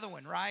find another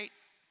one, right?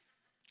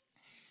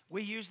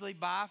 We usually,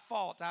 by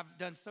fault, I've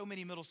done so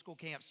many middle school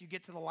camps, you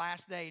get to the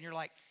last day, and you're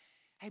like,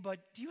 hey, bud,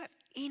 do you have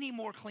any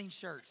more clean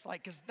shirts?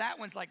 Like, because that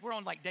one's like, we're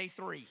on like day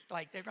 3.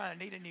 Like, they're going to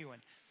need a new one.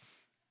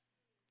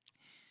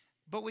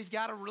 But we've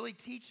got to really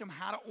teach them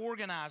how to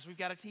organize. We've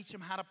got to teach them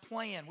how to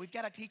plan. We've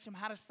got to teach them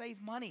how to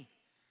save money.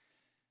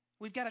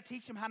 We've got to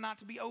teach them how not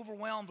to be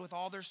overwhelmed with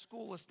all their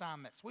school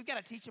assignments. We've got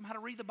to teach them how to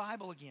read the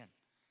Bible again.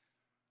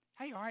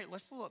 Hey, all right,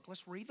 let's look.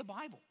 Let's read the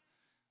Bible.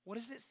 What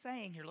is it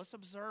saying here? Let's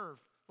observe.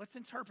 Let's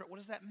interpret. What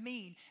does that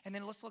mean? And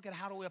then let's look at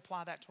how do we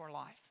apply that to our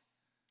life.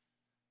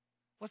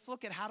 Let's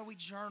look at how do we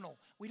journal.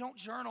 We don't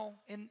journal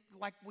in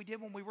like we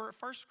did when we were a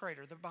first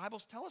grader. The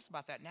Bibles tell us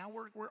about that. Now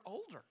we're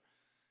older.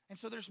 And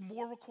so there's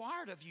more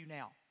required of you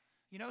now.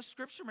 You know,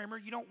 scripture, remember,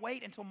 you don't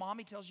wait until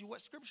mommy tells you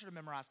what scripture to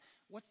memorize.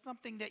 What's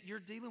something that you're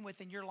dealing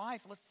with in your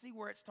life? Let's see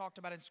where it's talked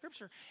about in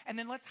scripture. And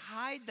then let's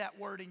hide that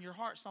word in your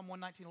heart, Psalm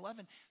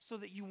 119:11, so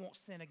that you won't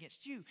sin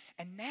against you.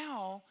 And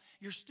now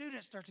your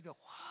students start to go,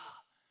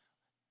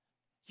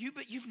 wow,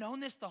 but you've known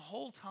this the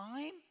whole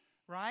time,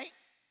 right?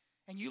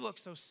 And you look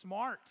so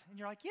smart. And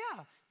you're like,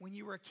 yeah, when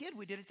you were a kid,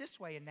 we did it this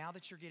way. And now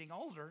that you're getting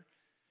older,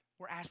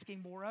 we're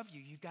asking more of you.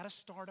 You've got to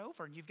start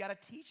over, and you've got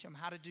to teach them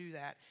how to do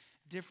that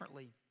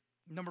differently.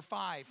 Number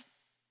 5,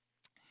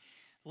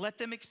 let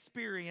them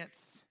experience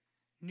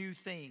new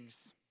things.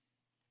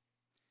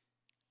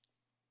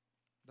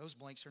 Those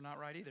blanks are not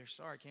right either.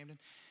 Sorry, Camden.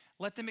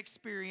 Let them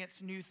experience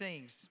new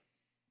things.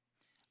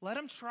 Let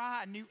them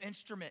try a new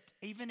instrument,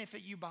 even if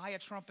you buy a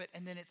trumpet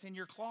and then it's in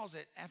your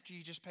closet after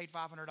you just paid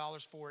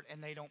 $500 for it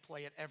and they don't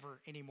play it ever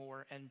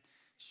anymore. And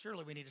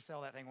surely we need to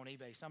sell that thing on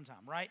eBay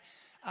sometime, right?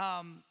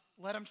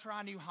 Let them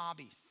try new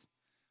hobbies.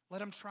 Let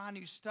them try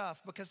new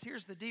stuff, because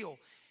here's the deal.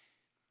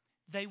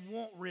 They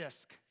won't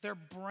risk. Their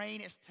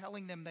brain is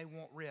telling them they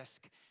won't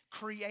risk.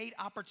 Create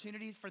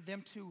opportunities for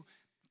them to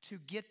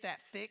get that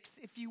fix,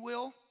 if you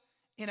will,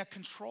 in a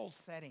controlled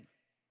setting.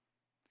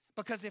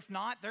 Because if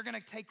not, they're going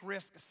to take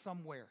risks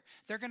somewhere.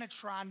 They're going to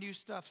try new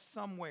stuff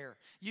somewhere.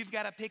 You've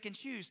got to pick and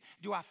choose.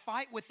 Do I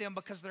fight with them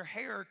because their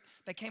hair,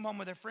 they came home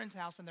with their friend's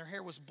house and their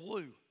hair was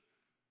blue?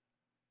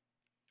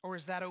 Or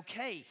is that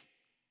okay?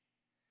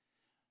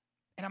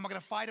 And I'm going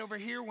to fight over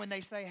here when they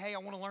say, hey, I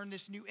want to learn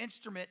this new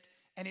instrument,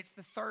 and it's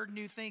the 3rd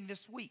new thing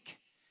this week.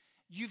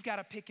 You've got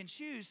to pick and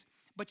choose,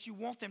 but you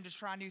want them to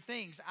try new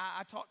things.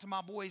 I talked to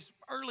my boys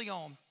early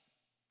on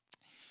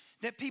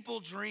that people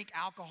drink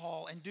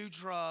alcohol and do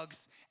drugs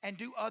and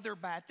do other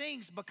bad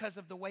things because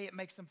of the way it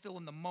makes them feel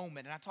in the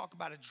moment. And I talk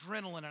about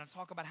adrenaline, and I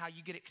talk about how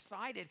you get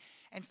excited.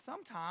 And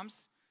sometimes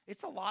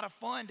it's a lot of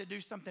fun to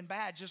do something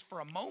bad just for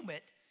a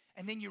moment,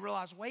 and then you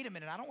realize, wait a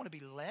minute, I don't want to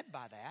be led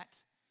by that,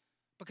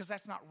 because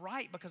that's not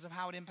right because of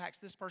how it impacts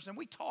this person.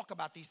 We talk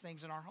about these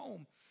things in our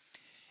home.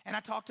 And I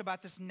talked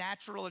about this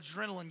natural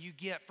adrenaline you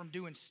get from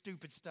doing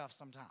stupid stuff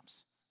sometimes,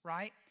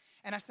 right?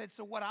 And I said,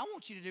 so what I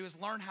want you to do is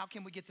learn how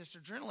can we get this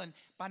adrenaline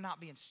by not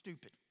being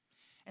stupid.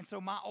 And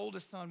so my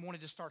oldest son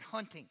wanted to start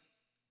hunting.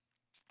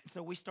 And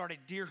so we started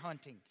deer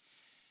hunting.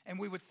 And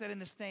we would sit in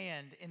the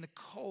stand in the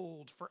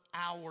cold for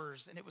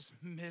hours, and it was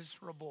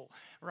miserable,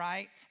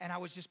 right? And I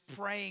was just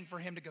praying for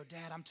him to go,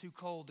 Dad, I'm too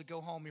cold to go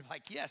home. You're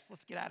like, yes,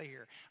 let's get out of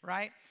here,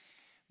 right?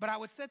 But I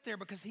would sit there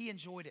because he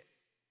enjoyed it.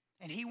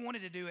 And he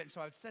wanted to do it, and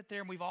so I would sit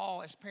there, and we've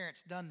all, as parents,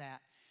 done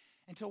that.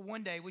 Until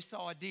one day we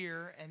saw a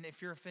deer, and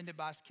if you're offended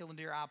by us killing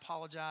deer, I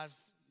apologize.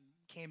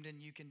 Camden,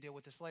 you can deal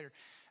with this later.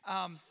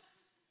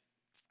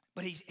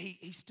 But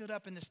he stood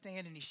up in the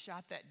stand, and he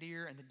shot that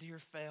deer, and the deer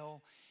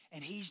fell,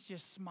 and he's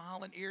just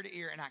smiling ear to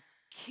ear. And I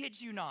kid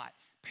you not,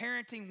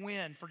 parenting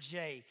win for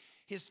Jay.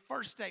 His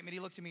first statement, he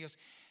looked at me and goes,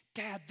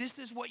 Dad, this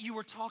is what you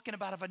were talking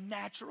about, of a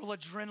natural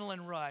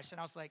adrenaline rush. And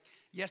I was like,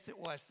 yes, it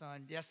was,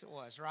 son. Yes, it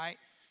was, right?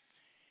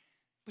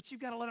 But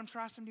you've got to let them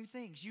try some new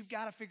things. You've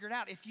got to figure it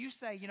out. If you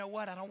say, you know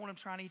what, I don't want them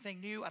trying anything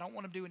new, I don't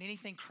want them doing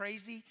anything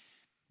crazy,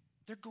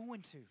 they're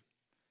going to.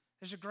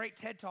 There's a great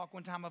TED Talk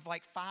one time of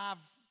like 5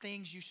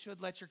 things you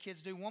should let your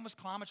kids do. One was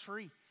climb a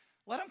tree.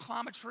 Let them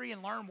climb a tree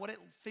and learn what it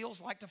feels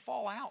like to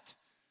fall out.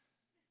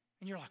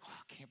 And you're like, well,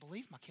 I can't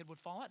believe my kid would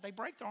fall out. They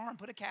break their arm,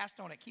 put a cast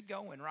on it, keep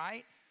going,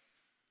 right?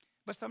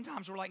 But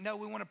sometimes we're like, no,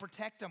 we want to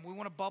protect them. We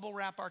want to bubble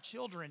wrap our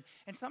children.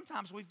 And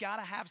sometimes we've got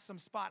to have some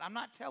spot. I'm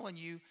not telling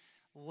you,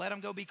 let them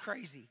go be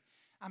crazy.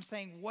 I'm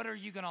saying, what are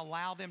you going to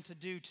allow them to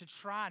do to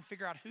try and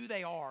figure out who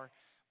they are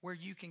where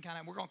you can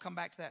we're going to come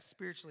back to that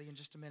spiritually in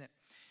just a minute.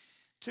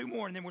 2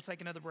 more, and then we'll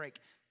take another break.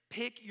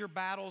 Pick your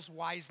battles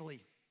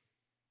wisely.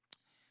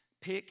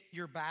 Pick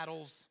your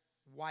battles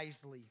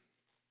wisely.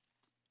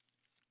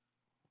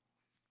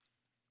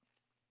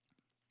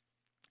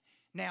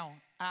 Now,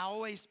 I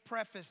always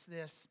preface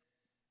this,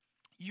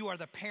 you are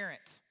the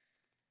parent,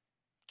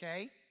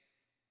 okay?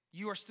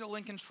 You are still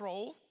in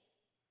control.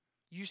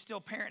 You still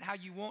parent how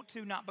you want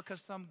to, not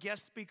because some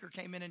guest speaker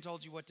came in and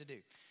told you what to do,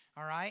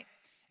 all right?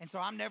 And so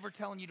I'm never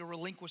telling you to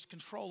relinquish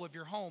control of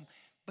your home,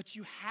 but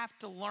you have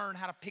to learn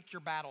how to pick your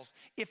battles.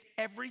 If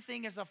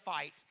everything is a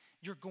fight,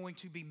 you're going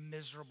to be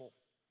miserable.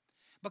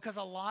 Because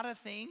a lot of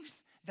things,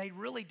 they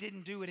really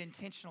didn't do it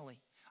intentionally.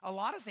 A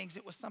lot of things,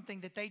 it was something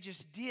that they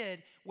just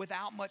did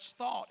without much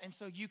thought. And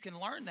so you can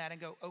learn that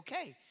and go,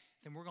 okay,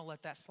 then we're going to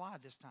let that slide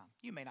this time.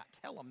 You may not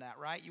tell them that,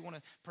 right? You want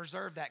to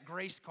preserve that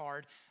grace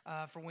card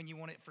for when you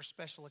want it for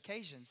special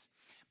occasions.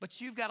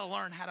 But you've got to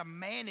learn how to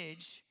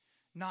manage,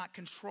 not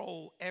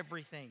control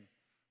everything,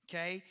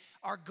 okay?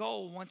 Our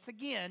goal, once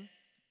again,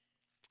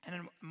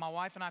 and my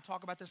wife and I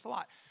talk about this a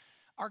lot,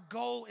 our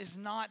goal is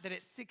not that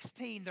at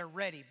 16 they're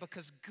ready,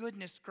 because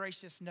goodness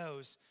gracious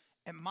knows,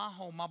 at my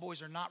home, my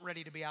boys are not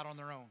ready to be out on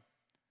their own.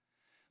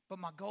 But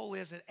my goal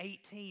is at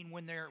 18,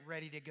 when they're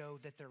ready to go,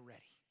 that they're ready.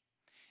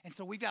 And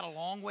so we've got a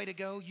long way to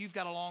go. You've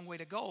got a long way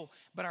to go.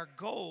 But our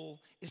goal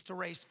is to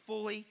raise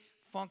fully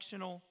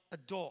functional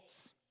adults.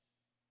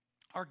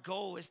 Our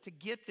goal is to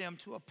get them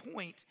to a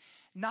point,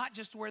 not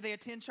just where they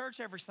attend church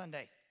every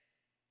Sunday.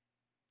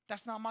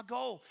 That's not my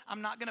goal.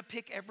 I'm not going to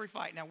pick every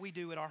fight. Now, we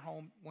do at our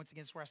home. Once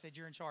again, it's where I said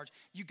you're in charge.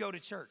 You go to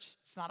church.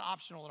 It's not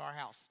optional at our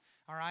house,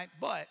 all right?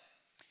 But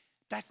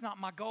that's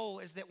not my goal,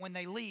 is that when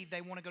they leave,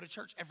 they want to go to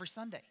church every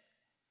Sunday.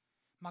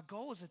 My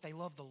goal is that they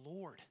love the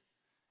Lord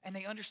and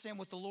they understand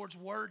what the Lord's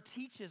word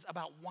teaches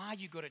about why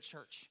you go to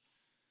church.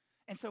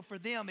 And so for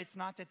them, it's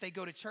not that they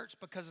go to church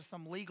because of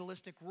some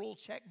legalistic rule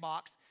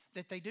checkbox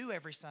that they do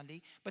every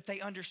Sunday, but they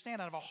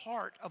understand out of a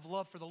heart of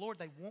love for the Lord,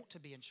 they want to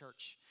be in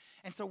church.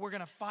 And so we're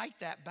going to fight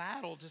that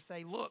battle to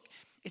say, look,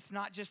 it's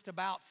not just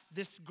about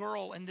this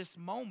girl in this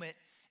moment.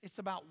 It's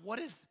about, what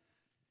does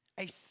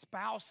a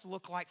spouse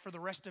look like for the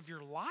rest of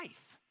your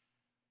life?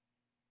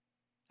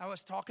 I was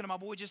talking to my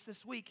boy just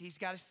this week. He's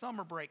got his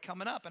summer break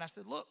coming up. And I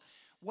said, look,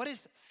 what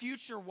is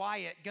future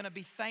Wyatt going to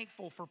be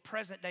thankful for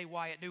present day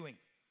Wyatt doing?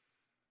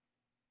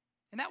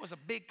 And that was a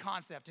big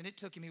concept. And it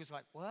took him, he was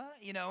like, what?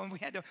 You know, and we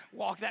had to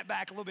walk that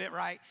back a little bit,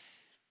 right?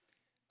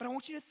 But I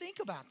want you to think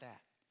about that.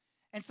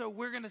 And so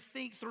we're going to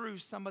think through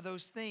some of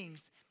those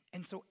things.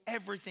 And so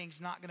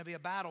everything's not going to be a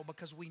battle,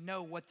 because we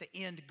know what the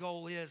end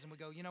goal is. And we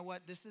go, you know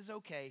what? This is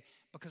okay,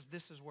 because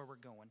this is where we're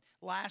going.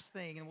 Last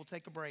thing, and we'll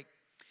take a break.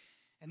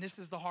 And this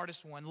is the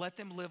hardest one. Let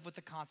them live with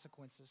the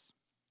consequences.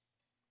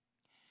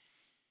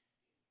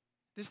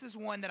 This is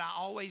one that I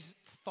always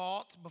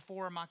thought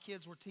before my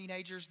kids were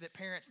teenagers that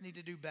parents need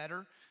to do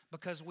better,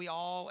 because we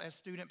all, as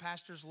student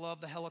pastors, love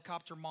the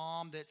helicopter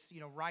mom that's,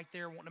 right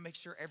there wanting to make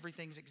sure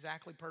everything's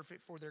exactly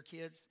perfect for their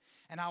kids.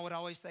 And I would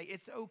always say,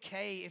 it's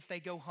okay if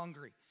they go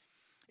hungry.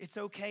 It's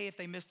okay if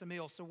they miss a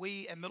meal. So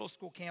we, at middle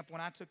school camp,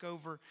 when I took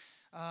over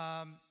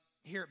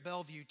here at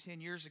Bellevue 10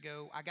 years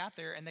ago, I got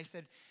there and they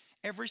said,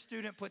 every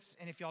student puts,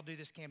 and if y'all do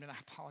this, Camden, I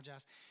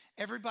apologize.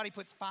 Everybody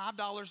puts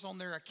 $5 on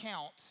their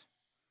account,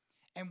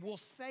 and we'll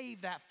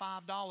save that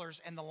 $5,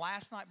 and the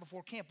last night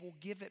before camp, we'll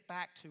give it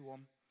back to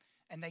them,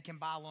 and they can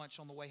buy lunch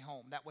on the way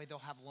home. That way they'll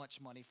have lunch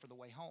money for the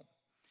way home.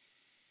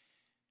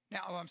 Now,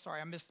 I'm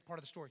sorry, I missed part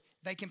of the story.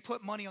 They can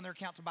put money on their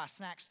account to buy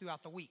snacks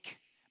throughout the week,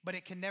 but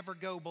it can never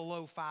go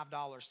below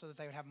 $5 so that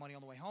they would have money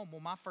on the way home.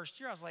 Well, my first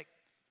year, I was like,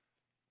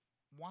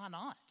 why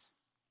not?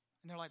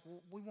 And they're like,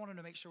 well, we wanted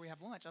to make sure we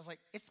have lunch. I was like,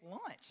 it's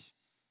lunch.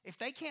 If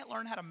they can't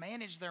learn how to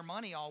manage their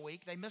money all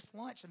week, they miss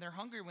lunch and they're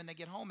hungry when they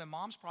get home, and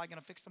mom's probably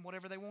going to fix them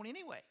whatever they want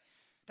anyway.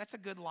 That's a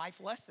good life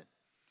lesson.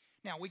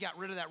 Now, we got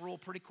rid of that rule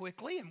pretty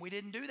quickly, and we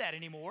didn't do that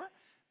anymore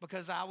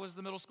because I was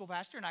the middle school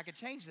pastor and I could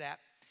change that.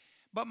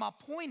 But my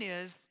point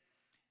is,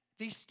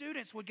 these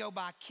students would go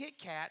buy Kit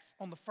Kats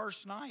on the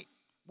first night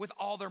with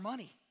all their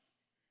money.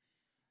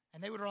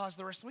 And they would realize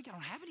the rest of the week, I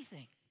don't have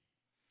anything.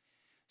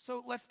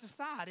 So let's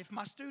decide, if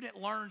my student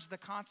learns the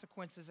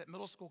consequences at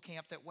middle school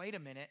camp, that, wait a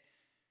minute,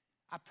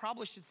 I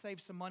probably should save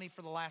some money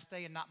for the last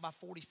day and not buy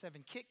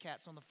 47 Kit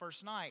Kats on the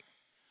first night.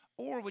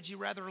 Or would you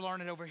rather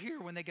learn it over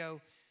here when they go,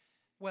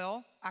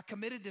 well, I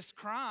committed this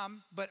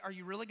crime, but are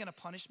you really going to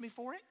punish me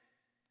for it?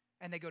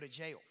 And they go to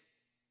jail.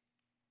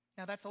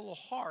 Now, that's a little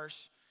harsh,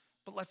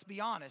 but let's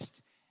be honest.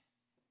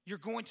 You're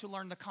going to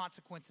learn the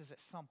consequences at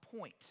some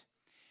point.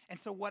 And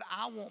so what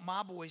I want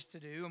my boys to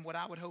do, and what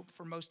I would hope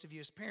for most of you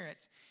as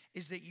parents,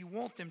 is that you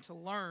want them to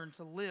learn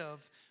to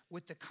live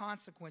with the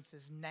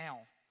consequences now.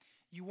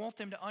 You want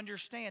them to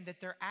understand that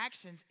their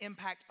actions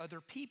impact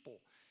other people,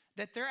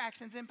 that their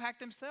actions impact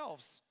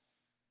themselves.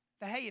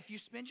 That, hey, if you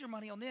spend your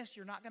money on this,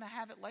 you're not going to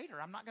have it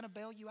later. I'm not going to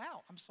bail you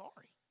out. I'm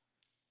sorry.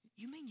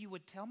 You mean you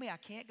would tell me I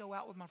can't go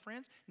out with my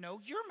friends? No,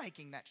 you're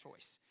making that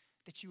choice,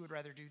 that you would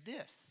rather do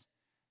this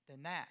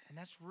than that. And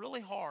that's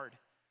really hard.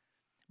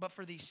 But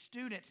for these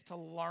students to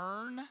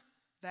learn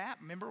that.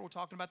 Remember, we're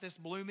talking about this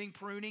blooming,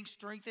 pruning,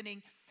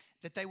 strengthening,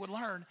 that they would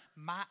learn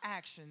my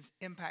actions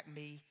impact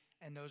me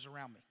and those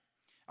around me.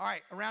 All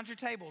right, around your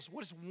tables,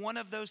 what is one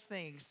of those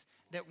things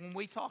that when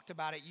we talked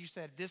about it, you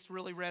said, this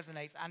really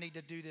resonates. I need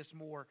to do this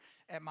more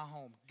at my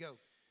home. Go.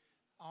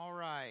 All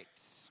right.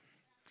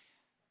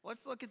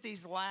 Let's look at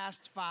these last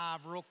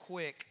 5 real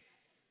quick.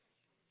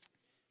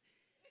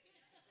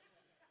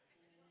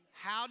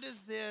 How does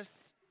this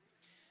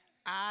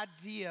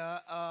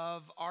idea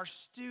of our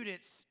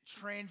students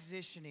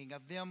transitioning,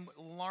 of them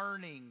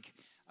learning,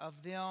 of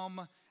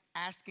them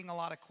asking a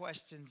lot of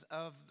questions,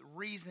 of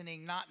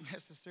reasoning not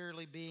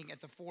necessarily being at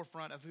the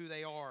forefront of who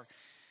they are,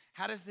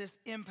 how does this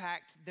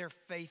impact their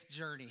faith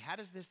journey? How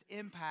does this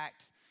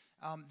impact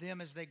them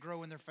as they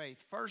grow in their faith?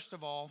 First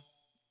of all,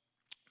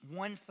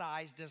 one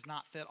size does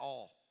not fit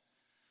all.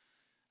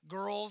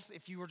 Girls,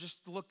 if you were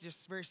just to look just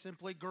very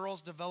simply,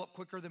 girls develop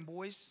quicker than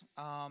boys.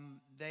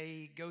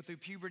 They go through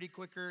puberty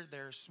quicker.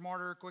 They're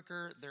smarter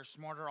quicker. They're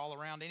smarter all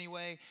around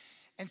anyway.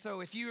 And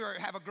so if you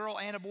have a girl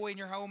and a boy in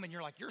your home and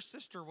you're like, your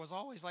sister was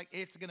always like,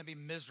 it's going to be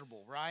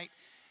miserable, right?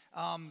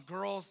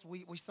 Girls,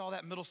 we saw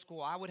that in middle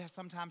school. I would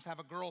sometimes have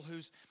a girl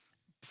who's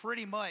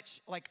pretty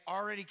much like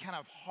already kind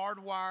of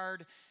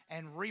hardwired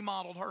and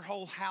remodeled her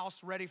whole house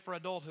ready for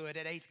adulthood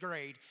at 8th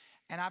grade.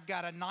 And I've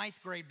got a 9th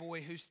grade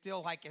boy who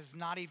still like has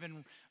not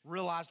even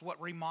realized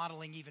what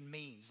remodeling even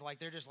means. Like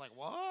they're just like,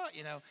 what?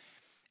 You know?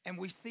 And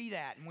we see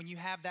that. And when you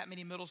have that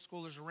many middle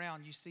schoolers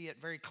around, you see it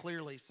very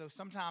clearly. So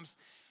sometimes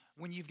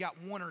when you've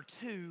got 1 or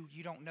 2,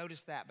 you don't notice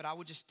that. But I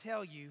would just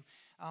tell you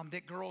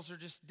that girls are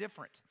just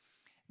different.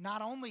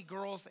 Not only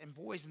girls and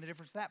boys and the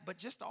difference that, but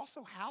just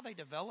also how they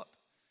develop.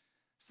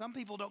 Some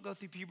people don't go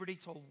through puberty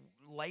till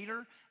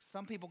later.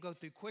 Some people go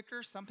through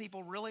quicker. Some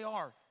people really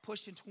are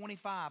pushing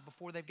 25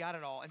 before they've got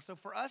it all. And so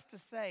for us to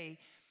say,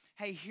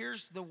 hey,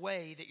 here's the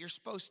way that you're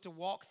supposed to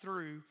walk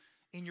through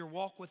in your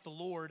walk with the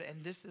Lord,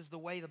 and this is the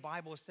way the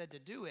Bible is said to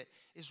do it,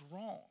 is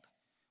wrong.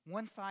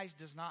 One size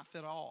does not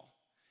fit all.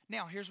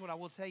 Now, here's what I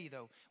will tell you,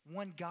 though.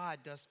 One God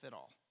does fit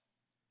all.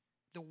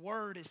 The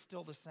Word is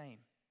still the same.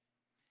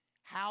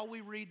 How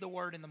we read the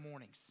Word in the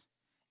mornings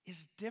is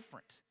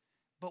different,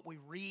 but we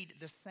read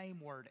the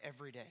same Word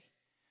every day.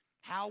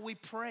 How we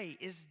pray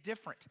is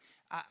different.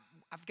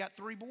 I've got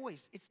 3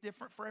 boys. It's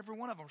different for every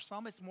one of them. For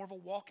some, it's more of a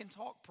walk and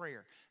talk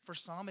prayer. For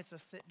some, it's a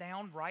sit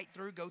down, write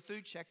through, go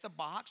through, check the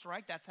box,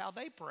 right? That's how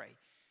they pray.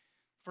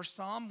 For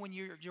some, when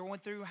you're going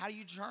through, how do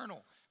you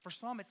journal? For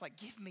some, it's like,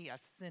 give me a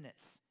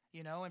sentence,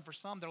 you know? And for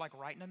some, they're like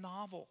writing a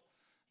novel,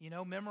 you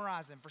know,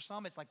 memorizing. For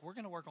some, it's like, we're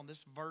going to work on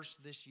this verse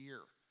this year.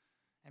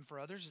 And for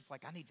others, it's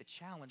like, I need the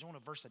challenge. I want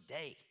a verse a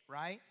day,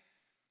 right?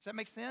 Does that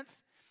make sense?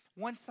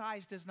 One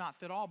size does not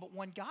fit all, but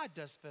one God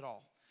does fit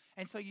all.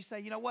 And so you say,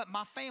 you know what?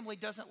 My family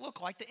doesn't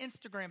look like the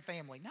Instagram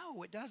family.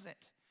 No, it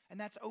doesn't. And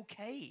that's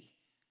okay.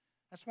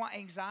 That's why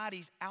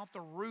anxiety's out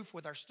the roof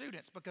with our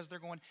students, because they're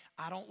going,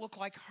 I don't look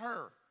like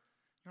her.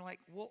 You're like,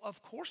 well,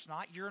 of course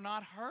not. You're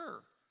not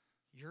her.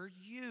 You're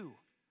you.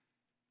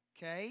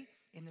 Okay?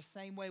 In the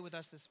same way with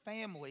us as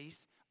families,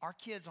 our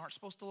kids aren't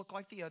supposed to look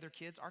like the other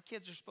kids. Our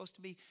kids are supposed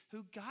to be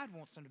who God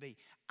wants them to be.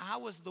 I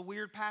was the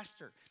weird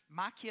pastor.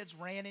 My kids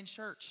ran in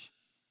church.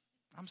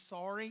 I'm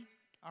sorry,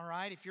 all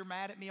right? If you're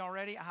mad at me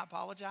already, I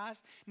apologize.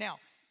 Now,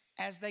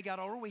 as they got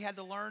older, we had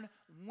to learn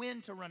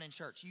when to run in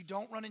church. You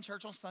don't run in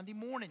church on Sunday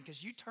morning,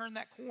 because you turn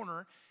that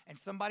corner and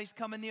somebody's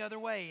coming the other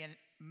way, and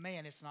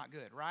man, it's not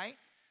good, right?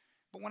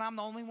 But when I'm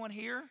the only one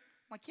here,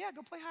 I'm like, yeah,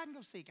 go play hide and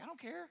go seek. I don't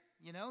care.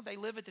 You know, they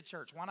live at the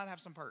church. Why not have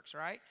some perks,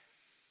 right?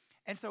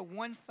 And so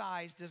one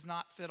size does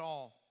not fit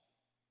all.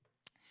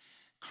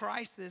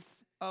 Crisis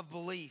of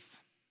belief.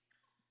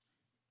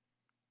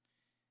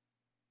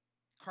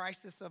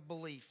 Crisis of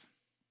belief.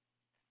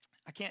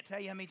 I can't tell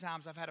you how many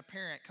times I've had a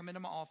parent come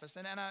into my office,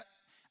 and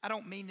I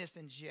don't mean this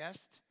in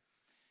jest,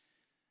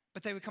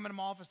 but they would come into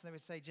my office and they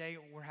would say, Jay,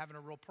 we're having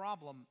a real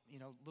problem. You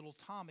know, little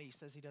Tommy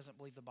says he doesn't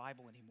believe the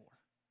Bible anymore.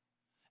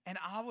 And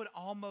I would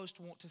almost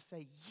want to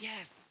say,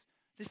 yes,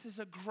 this is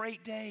a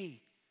great day.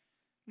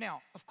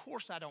 Now, of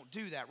course I don't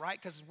do that, right?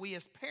 Because we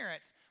as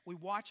parents, we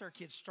watch our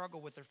kids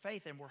struggle with their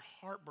faith and we're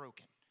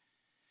heartbroken.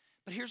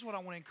 But here's what I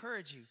want to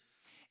encourage you.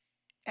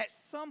 At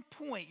some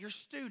point, your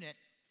student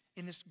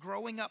in this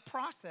growing up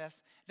process,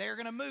 they're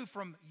going to move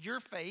from your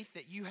faith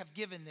that you have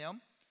given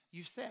them.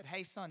 You've said,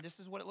 hey, son, this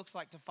is what it looks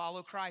like to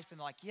follow Christ. And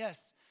they're like, yes,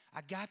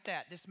 I got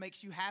that. This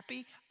makes you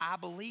happy. I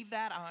believe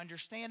that. I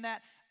understand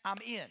that. I'm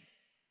in.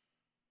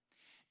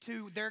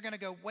 To they're going to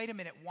go, wait a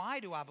minute,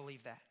 why do I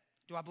believe that?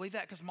 Do I believe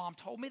that because mom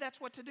told me that's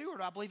what to do, or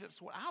do I believe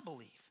it's what I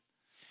believe?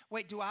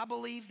 Wait, do I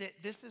believe that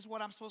this is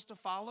what I'm supposed to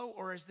follow,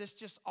 or is this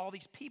just all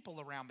these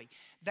people around me?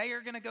 They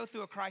are going to go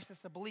through a crisis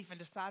of belief and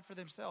decide for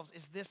themselves,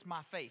 is this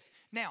my faith?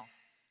 Now,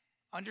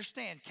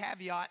 understand,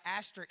 caveat,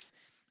 asterisk,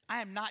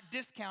 I am not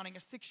discounting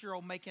a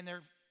 6-year-old making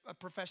their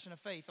profession of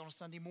faith on a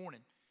Sunday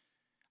morning.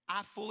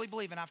 I fully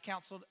believe, and I've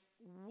counseled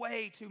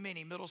way too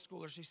many middle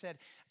schoolers who said,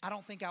 I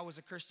don't think I was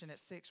a Christian at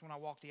 6 when I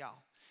walked the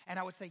aisle. And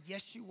I would say,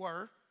 yes, you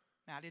were.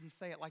 Now, I didn't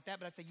say it like that,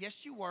 but I'd say,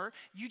 yes, you were.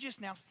 You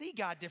just now see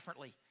God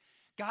differently.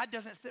 God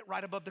doesn't sit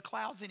right above the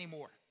clouds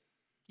anymore.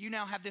 You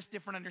now have this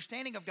different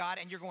understanding of God,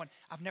 and you're going,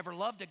 I've never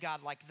loved a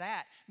God like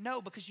that.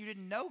 No, because you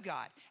didn't know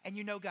God, and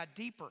you know God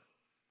deeper.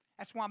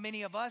 That's why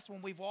many of us,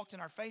 when we've walked in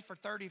our faith for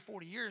 30,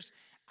 40 years,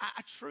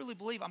 I truly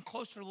believe I'm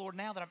closer to the Lord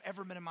now than I've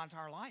ever been in my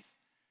entire life,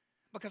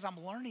 because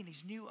I'm learning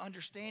these new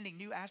understanding,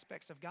 new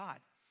aspects of God.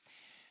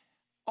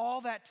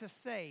 All that to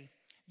say,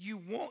 you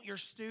want your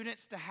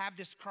students to have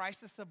this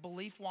crisis of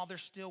belief while they're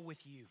still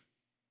with you.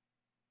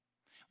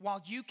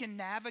 While you can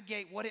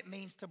navigate what it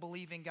means to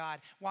believe in God,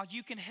 while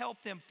you can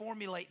help them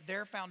formulate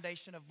their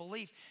foundation of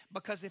belief,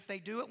 because if they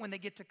do it when they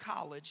get to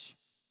college,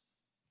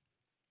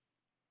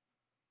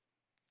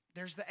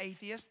 there's the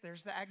atheist,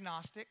 there's the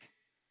agnostic,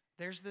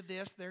 there's the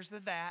this, there's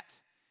the that,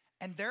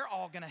 and they're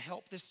all going to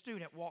help this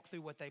student walk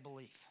through what they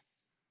believe.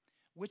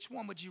 Which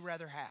one would you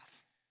rather have?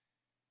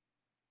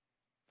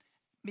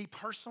 Me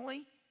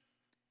personally,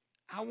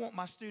 I want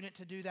my student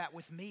to do that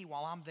with me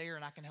while I'm there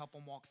and I can help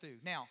them walk through.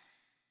 Now,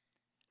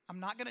 I'm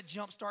not going to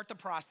jumpstart the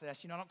process.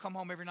 I don't come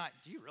home every night,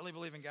 do you really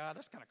believe in God?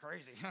 That's kind of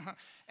crazy.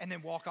 And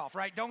then walk off,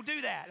 right? Don't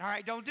do that, all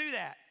right? Don't do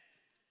that.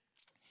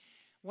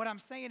 What I'm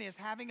saying is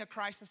having a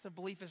crisis of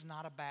belief is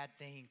not a bad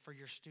thing for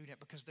your student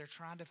because they're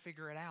trying to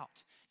figure it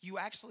out. You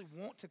actually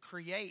want to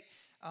create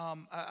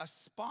a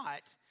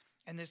spot,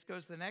 and this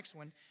goes to the next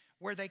one,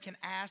 where they can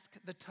ask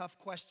the tough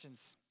questions.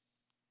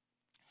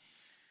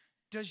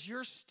 Does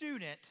your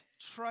student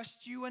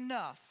trust you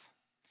enough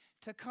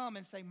to come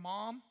and say,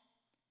 Mom,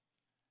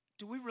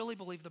 do we really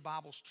believe the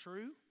Bible's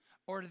true?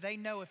 Or do they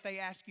know if they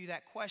ask you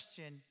that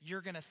question, you're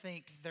going to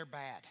think they're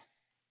bad?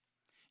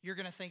 You're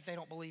going to think they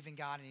don't believe in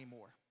God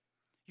anymore.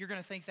 You're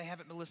going to think they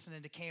haven't been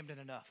listening to Camden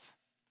enough.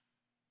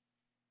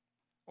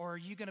 Or are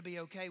you going to be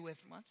okay with,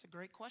 well, that's a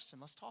great question.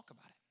 Let's talk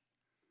about it.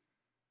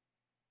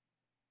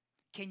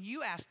 Can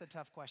you ask the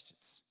tough questions?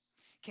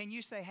 Can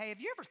you say, hey,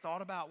 have you ever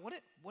thought about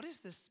what is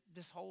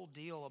this whole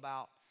deal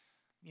about,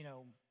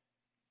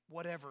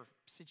 whatever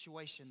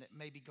situation that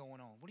may be going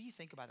on? What do you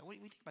think about that? What do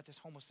you think about this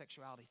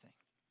homosexuality thing?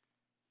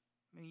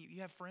 I mean,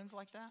 you have friends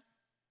like that?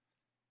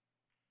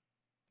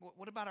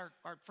 What about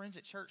our friends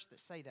at church that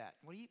say that?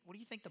 What do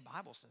you think the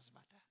Bible says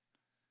about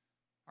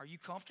that? Are you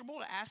comfortable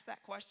to ask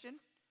that question?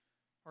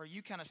 Or are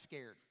you kind of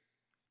scared?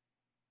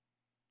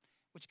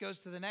 Which goes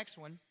to the next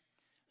one,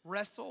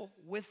 wrestle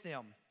with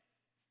them.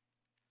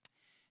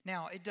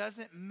 Now, it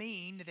doesn't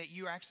mean that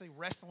you're actually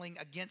wrestling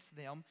against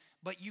them,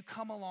 but you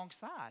come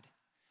alongside.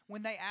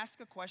 When they ask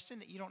a question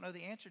that you don't know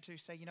the answer to,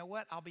 say, you know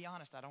what, I'll be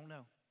honest, I don't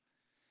know.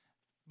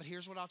 But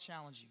here's what I'll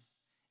challenge you.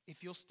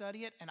 If you'll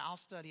study it and I'll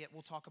study it,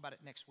 we'll talk about it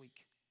next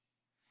week.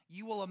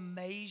 You will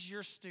amaze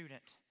your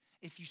student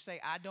if you say,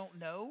 I don't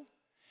know,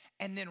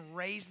 and then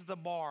raise the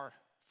bar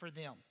for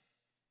them.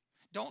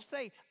 Don't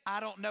say, I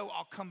don't know,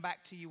 I'll come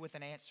back to you with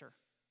an answer.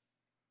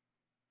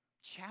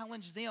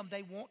 Challenge them.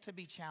 They want to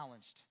be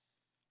challenged.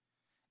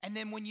 And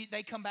then when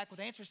they come back with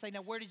answers, say,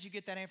 now where did you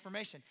get that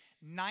information?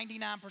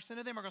 99%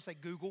 of them are going to say,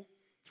 Google.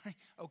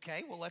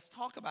 Okay, well, let's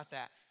talk about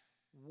that.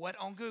 What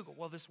on Google?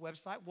 Well, this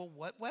website. Well,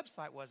 what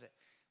website was it?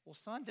 Well,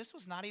 son, this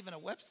was not even a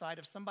website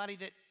of somebody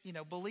that,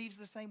 believes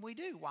the same we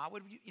do. Why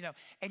would you,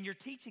 and you're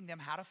teaching them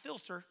how to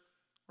filter,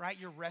 right?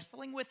 You're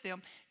wrestling with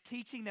them,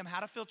 teaching them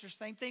how to filter.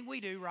 Same thing we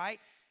do, right?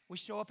 We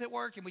show up at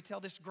work and we tell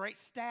this great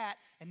stat,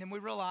 and then we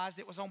realized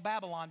it was on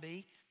Babylon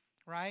Bee,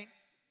 right?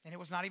 And it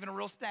was not even a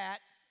real stat,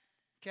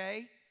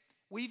 okay?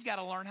 We've got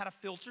to learn how to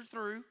filter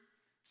through,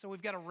 so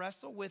we've got to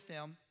wrestle with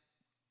them.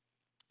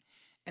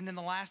 And then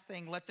the last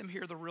thing, let them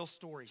hear the real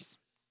stories.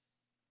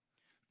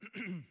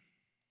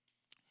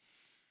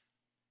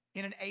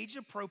 In an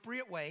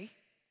age-appropriate way,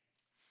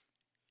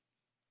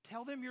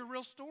 tell them your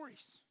real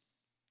stories.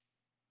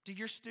 Do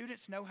your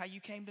students know how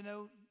you came to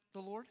know the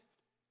Lord?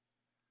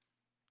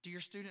 Do your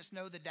students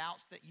know the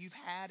doubts that you've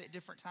had at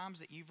different times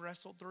that you've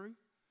wrestled through?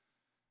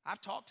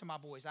 I've talked to my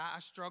boys. I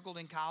struggled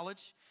in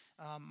college.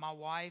 My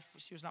wife,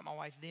 she was not my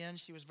wife then.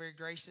 She was very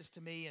gracious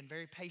to me and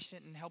very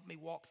patient and helped me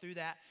walk through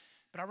that.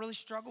 But I really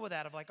struggled with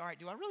that of like, all right,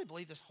 do I really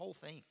believe this whole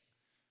thing?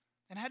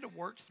 And I had to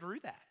work through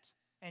that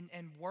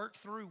and work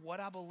through what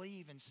I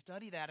believe and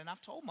study that. And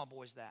I've told my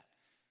boys that.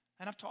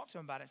 And I've talked to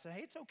them about it and said,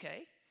 hey, it's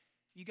okay.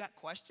 You got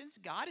questions?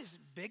 God is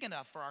big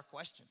enough for our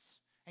questions.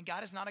 And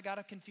God is not a God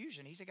of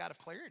confusion. He's a God of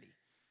clarity.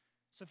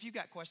 So if you've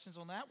got questions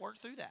on that, work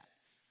through that.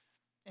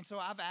 And so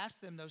I've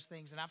asked them those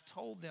things, and I've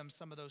told them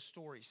some of those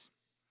stories.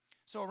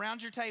 So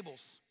around your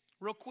tables,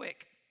 real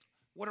quick,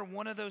 what are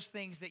one of those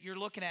things that you're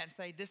looking at and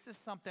say, this is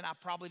something I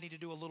probably need to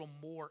do a little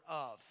more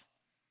of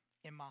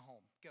in my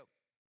home? Go.